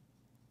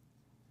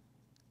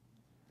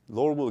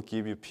 Lord will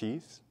give you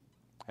peace,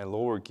 and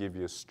Lord will give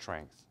you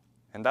strength.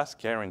 And that's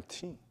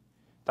guaranteed.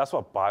 That's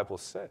what Bible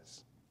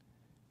says.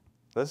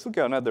 Let's look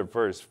at another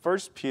verse. 1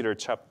 Peter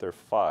chapter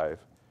 5.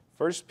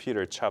 1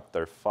 Peter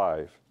chapter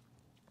 5.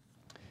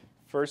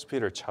 1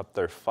 Peter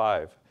chapter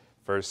 5,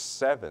 verse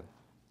 7.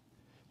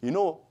 You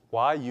know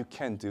why you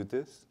can do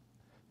this?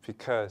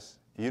 Because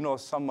you know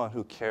someone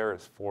who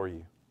cares for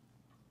you.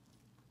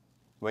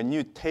 When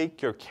you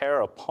take your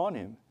care upon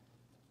him,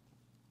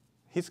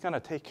 he's going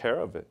to take care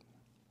of it.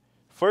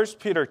 1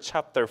 Peter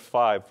chapter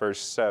 5, verse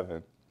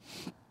 7.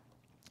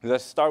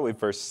 Let's start with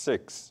verse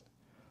 6.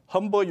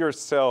 Humble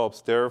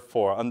yourselves,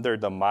 therefore, under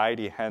the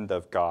mighty hand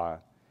of God,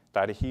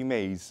 that he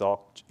may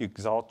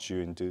exalt you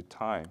in due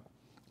time.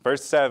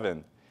 Verse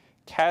 7.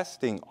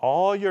 Casting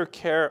all your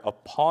care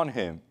upon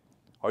him.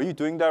 Are you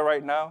doing that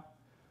right now?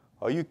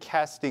 Are you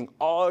casting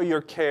all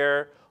your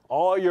care,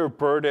 all your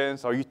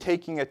burdens? Are you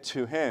taking it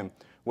to him?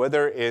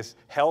 Whether it's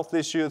health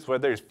issues,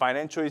 whether it's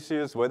financial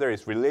issues, whether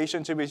it's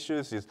relationship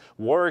issues, it's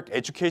work,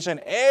 education,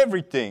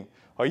 everything.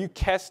 Are you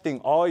casting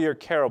all your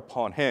care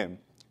upon him?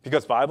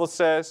 Because Bible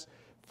says,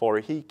 for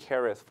he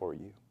careth for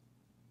you.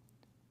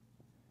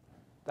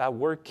 That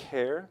word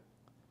care,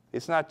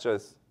 it's not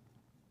just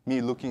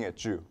me looking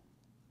at you.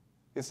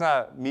 It's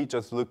not me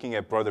just looking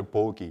at Brother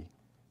Bogey.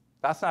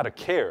 That's not a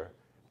care.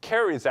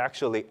 Care is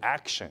actually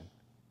action.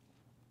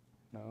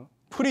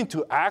 Put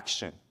into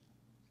action.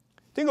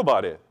 Think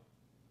about it.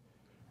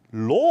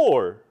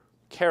 Lord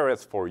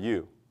careth for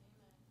you.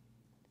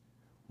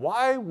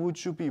 Why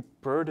would you be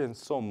burdened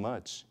so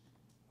much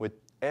with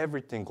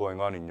everything going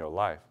on in your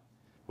life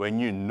when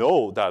you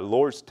know that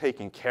Lord's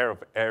taking care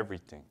of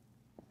everything?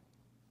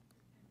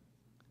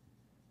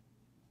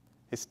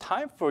 It's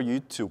time for you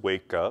to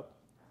wake up.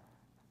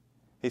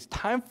 It's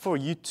time for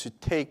you to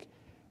take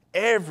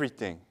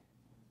everything.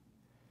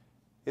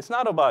 It's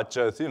not about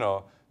just,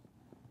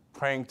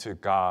 praying to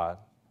God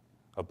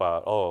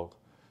about, oh,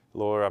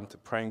 Lord, I'm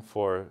praying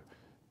for,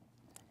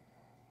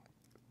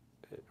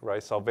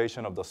 right,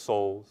 salvation of the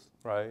souls,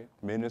 right,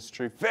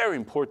 ministry, very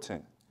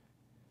important.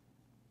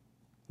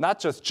 Not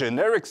just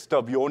generic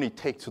stuff you only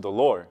take to the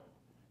Lord.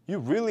 You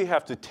really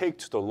have to take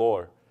to the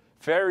Lord.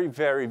 Very,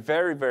 very,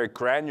 very, very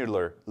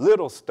granular,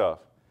 little stuff.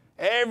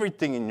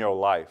 Everything in your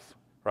life,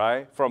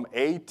 right, from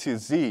A to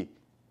Z.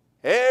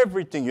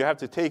 Everything, you have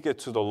to take it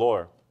to the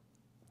Lord.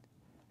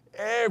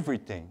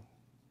 Everything.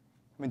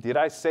 Did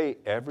I say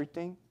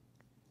everything?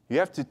 You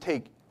have to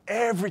take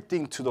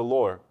everything to the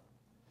Lord.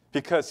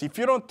 Because if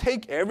you don't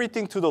take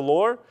everything to the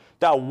Lord,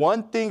 that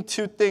one thing,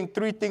 two things,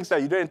 three things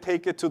that you didn't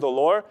take it to the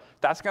Lord,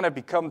 that's going to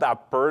become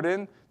that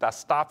burden that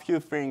stops you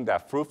from being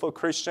that fruitful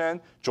Christian,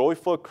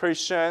 joyful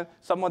Christian,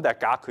 someone that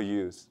God could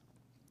use.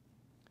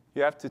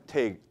 You have to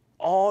take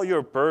all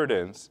your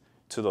burdens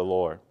to the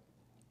Lord.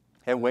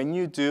 And when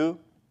you do,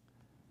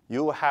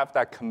 you will have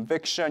that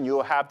conviction, you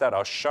will have that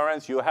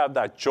assurance, you will have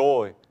that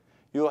joy,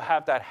 you will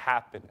have that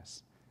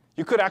happiness.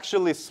 You could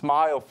actually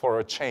smile for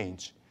a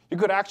change. You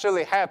could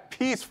actually have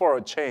peace for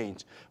a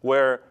change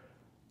where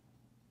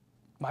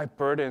my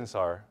burdens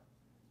are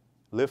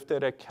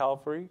lifted at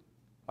Calvary.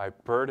 My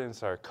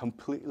burdens are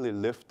completely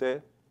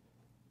lifted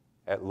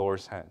at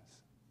Lord's hands.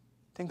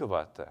 Think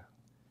about that.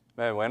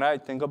 Man, when I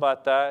think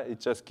about that, it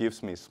just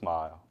gives me a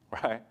smile,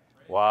 right?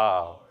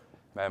 Wow.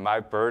 Man, my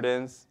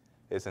burdens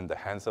is in the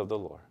hands of the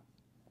Lord.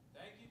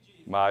 Thank you,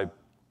 Jesus. My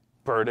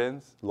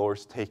burdens,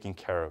 Lord's taking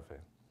care of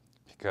it.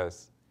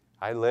 Because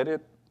I let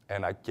it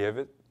and I give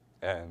it,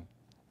 and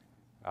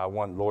I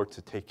want Lord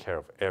to take care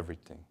of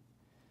everything.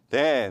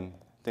 Then,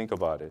 think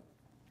about it.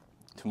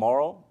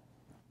 Tomorrow,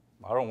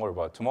 I don't worry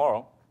about it.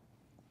 Tomorrow.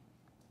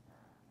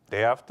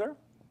 Day after?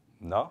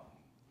 No.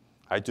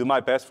 I do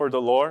my best for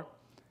the Lord.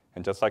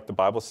 And just like the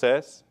Bible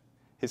says,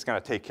 he's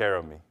going to take care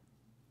of me.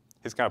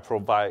 He's going to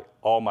provide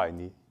all my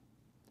need.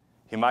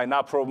 He might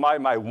not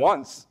provide my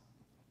wants,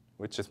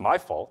 which is my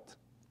fault,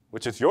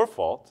 which is your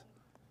fault,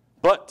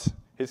 but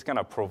he's going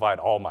to provide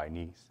all my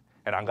needs.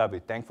 And I'm going to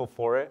be thankful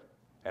for it,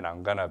 and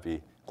I'm going to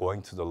be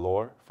going to the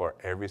Lord for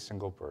every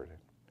single burden.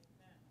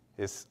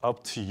 It's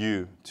up to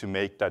you to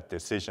make that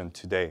decision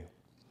today.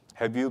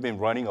 Have you been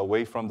running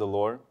away from the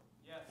Lord?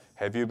 Yes.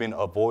 Have you been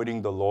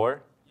avoiding the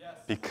Lord? Yes.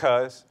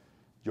 Because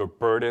your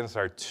burdens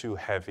are too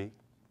heavy?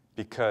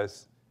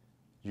 Because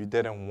you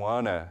didn't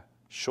want to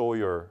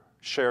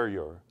share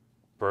your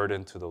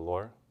burden to the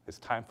Lord? It's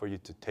time for you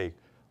to take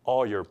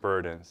all your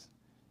burdens,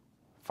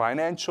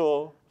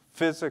 financial,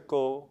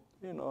 physical,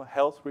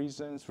 health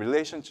reasons,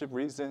 relationship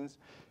reasons,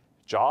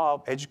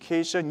 job,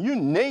 education, you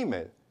name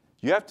it.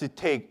 You have to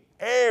take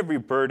every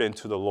burden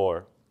to the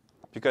Lord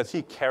because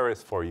he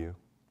cares for you.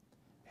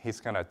 He's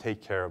going to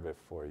take care of it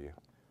for you.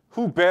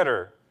 Who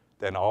better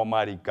than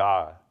Almighty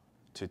God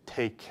to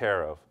take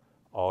care of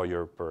all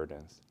your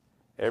burdens?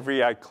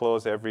 Every eye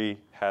closed, every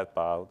head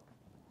bowed.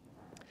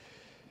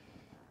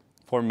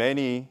 For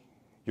many,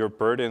 your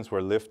burdens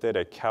were lifted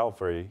at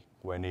Calvary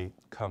when it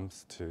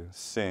comes to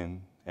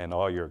sin and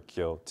all your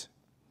guilt.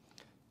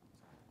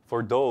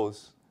 For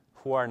those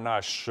who are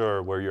not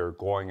sure where you're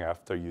going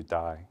after you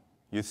die,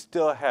 you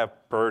still have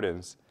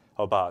burdens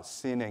about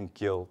sin and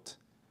guilt.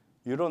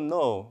 You don't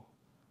know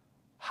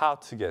how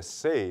to get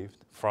saved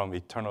from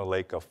eternal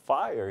lake of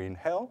fire in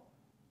hell.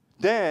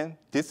 Then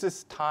this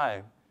is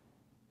time,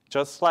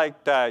 just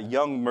like that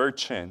young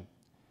merchant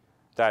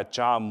that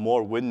John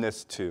Moore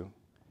witnessed to,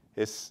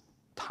 it's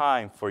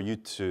time for you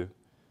to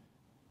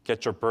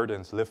get your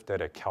burdens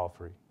lifted at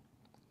Calvary.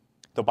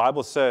 The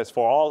Bible says,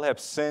 for all have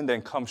sinned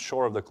and come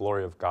short of the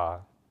glory of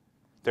God.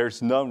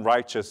 There's none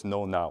righteous,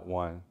 no, not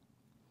one.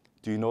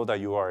 Do you know that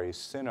you are a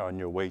sinner on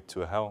your way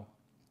to hell?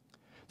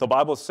 The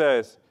Bible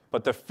says,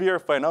 but the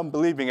fearful and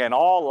unbelieving and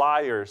all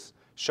liars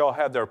shall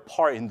have their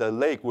part in the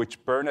lake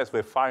which burneth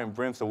with fire and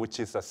brimstone, which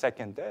is the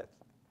second death.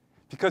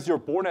 Because you're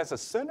born as a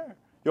sinner,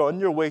 you're on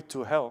your way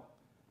to hell.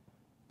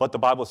 But the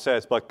Bible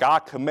says, but God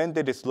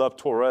commended his love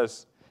toward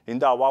us, in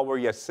that while we're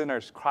yet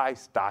sinners,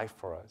 Christ died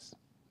for us.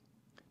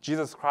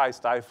 Jesus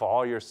Christ died for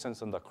all your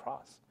sins on the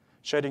cross,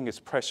 shedding his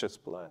precious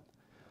blood.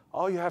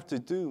 All you have to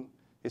do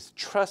is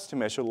trust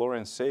him as your Lord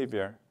and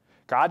Savior.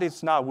 God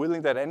is not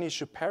willing that any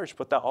should perish,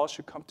 but that all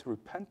should come to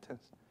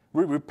repentance.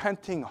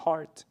 Repenting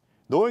heart,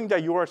 knowing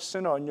that you are a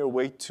sinner on your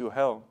way to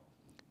hell.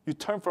 You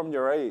turn from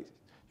your ways.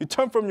 You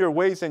turn from your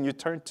ways and you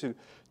turn to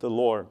the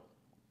Lord.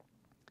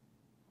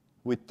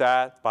 With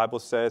that, Bible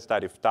says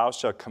that if thou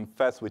shalt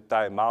confess with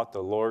thy mouth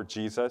the Lord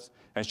Jesus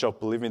and shalt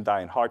believe in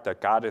thine heart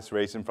that God is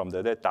raised him from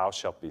the dead, thou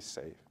shalt be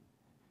saved.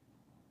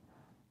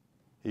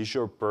 Is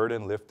your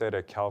burden lifted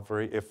at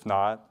Calvary? If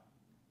not,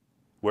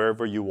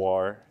 wherever you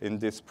are in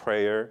this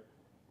prayer,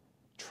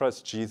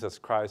 trust Jesus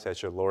Christ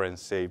as your Lord and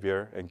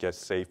Savior and get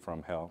saved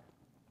from hell.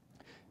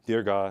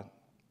 Dear God,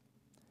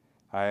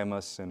 I am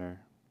a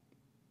sinner.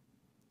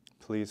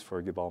 Please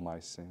forgive all my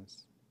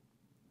sins.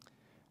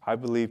 I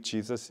believe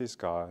Jesus is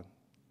God.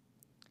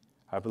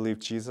 I believe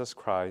Jesus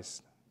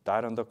Christ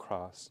died on the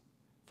cross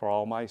for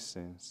all my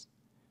sins,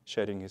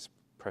 shedding his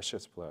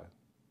precious blood.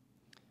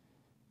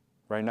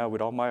 Right now,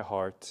 with all my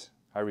heart,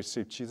 I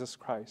receive Jesus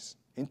Christ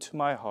into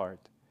my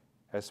heart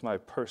as my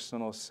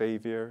personal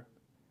Savior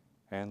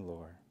and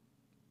Lord.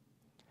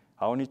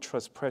 I only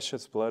trust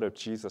precious blood of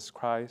Jesus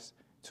Christ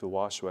to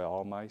wash away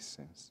all my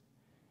sins.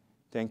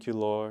 Thank you,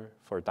 Lord,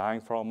 for dying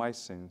for all my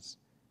sins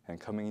and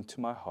coming into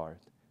my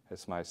heart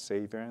as my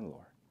Savior and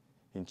Lord.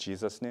 In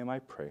Jesus' name I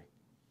pray.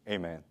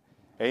 Amen.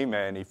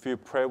 Amen. If you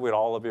pray with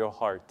all of your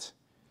heart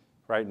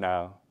right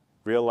now,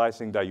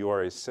 realizing that you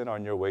are a sinner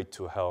on your way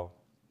to hell,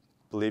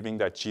 believing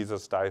that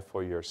Jesus died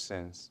for your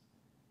sins,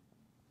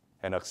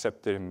 and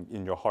accepted him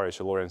in your heart as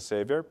your Lord and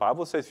Savior,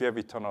 Bible says you have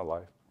eternal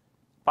life.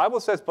 Bible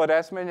says, but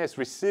as many as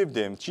received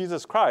him,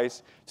 Jesus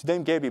Christ, to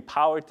them gave you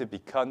power to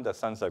become the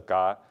sons of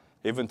God,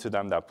 even to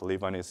them that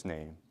believe on his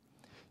name.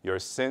 Your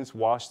sins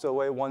washed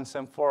away once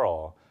and for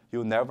all.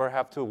 You'll never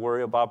have to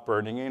worry about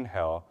burning in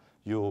hell.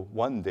 You'll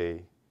one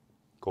day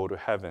go to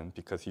heaven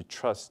because you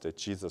trusted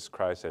Jesus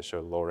Christ as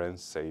your Lord and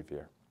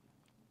Savior.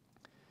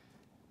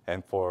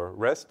 And for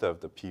rest of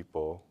the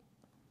people,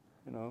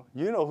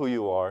 you know who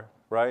you are,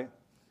 right?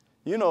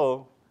 You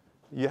know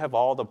you have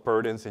all the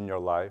burdens in your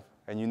life,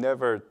 and you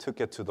never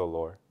took it to the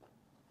Lord.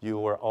 You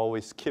were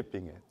always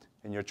keeping it,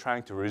 and you're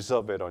trying to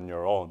resolve it on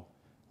your own,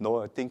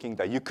 thinking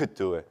that you could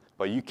do it,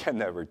 but you can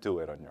never do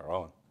it on your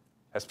own.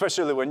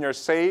 Especially when you're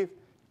saved,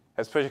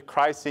 especially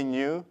Christ in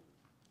you,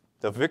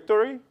 the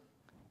victory,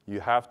 you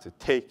have to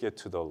take it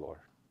to the Lord.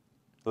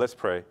 Let's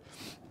pray.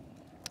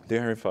 Dear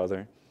Heavenly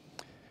Father,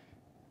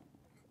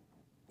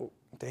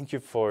 thank you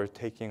for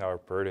taking our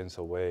burdens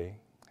away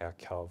at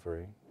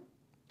Calvary.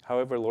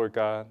 However, Lord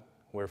God,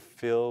 we're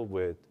filled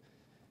with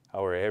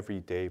our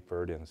everyday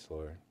burdens,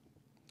 Lord.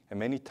 And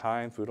many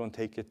times we don't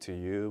take it to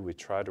you. We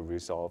try to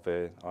resolve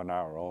it on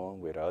our own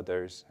with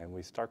others, and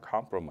we start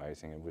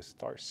compromising and we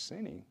start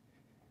sinning.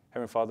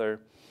 Heavenly Father,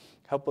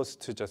 Help us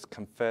to just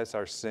confess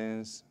our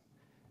sins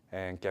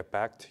and get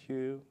back to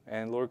you.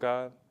 And Lord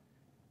God,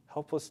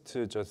 help us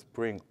to just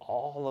bring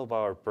all of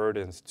our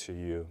burdens to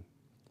you,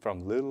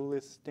 from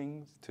littlest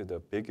things to the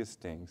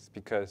biggest things,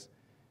 because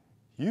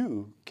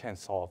you can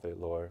solve it,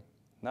 Lord,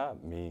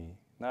 not me,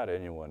 not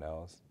anyone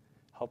else.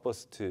 Help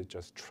us to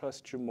just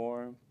trust you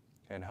more,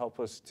 and help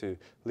us to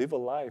live a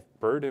life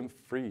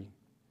burden-free,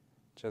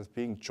 just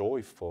being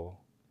joyful,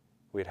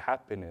 with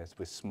happiness,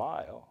 with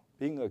smile,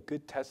 being a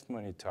good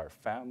testimony to our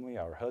family,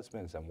 our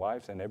husbands and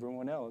wives, and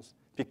everyone else,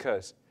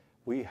 because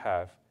we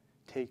have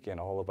taken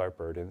all of our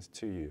burdens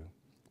to you.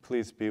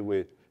 Please be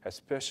with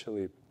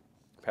especially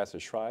Pastor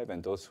Schreiber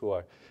and those who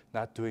are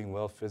not doing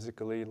well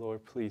physically.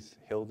 Lord, please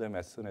heal them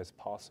as soon as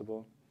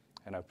possible.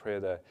 And I pray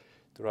that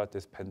throughout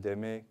this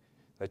pandemic,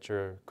 let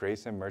your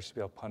grace and mercy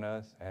be upon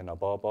us. And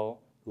above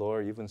all,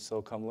 Lord, even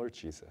so come Lord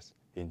Jesus.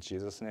 In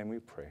Jesus' name we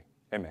pray.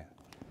 Amen.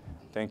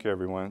 Thank you,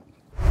 everyone.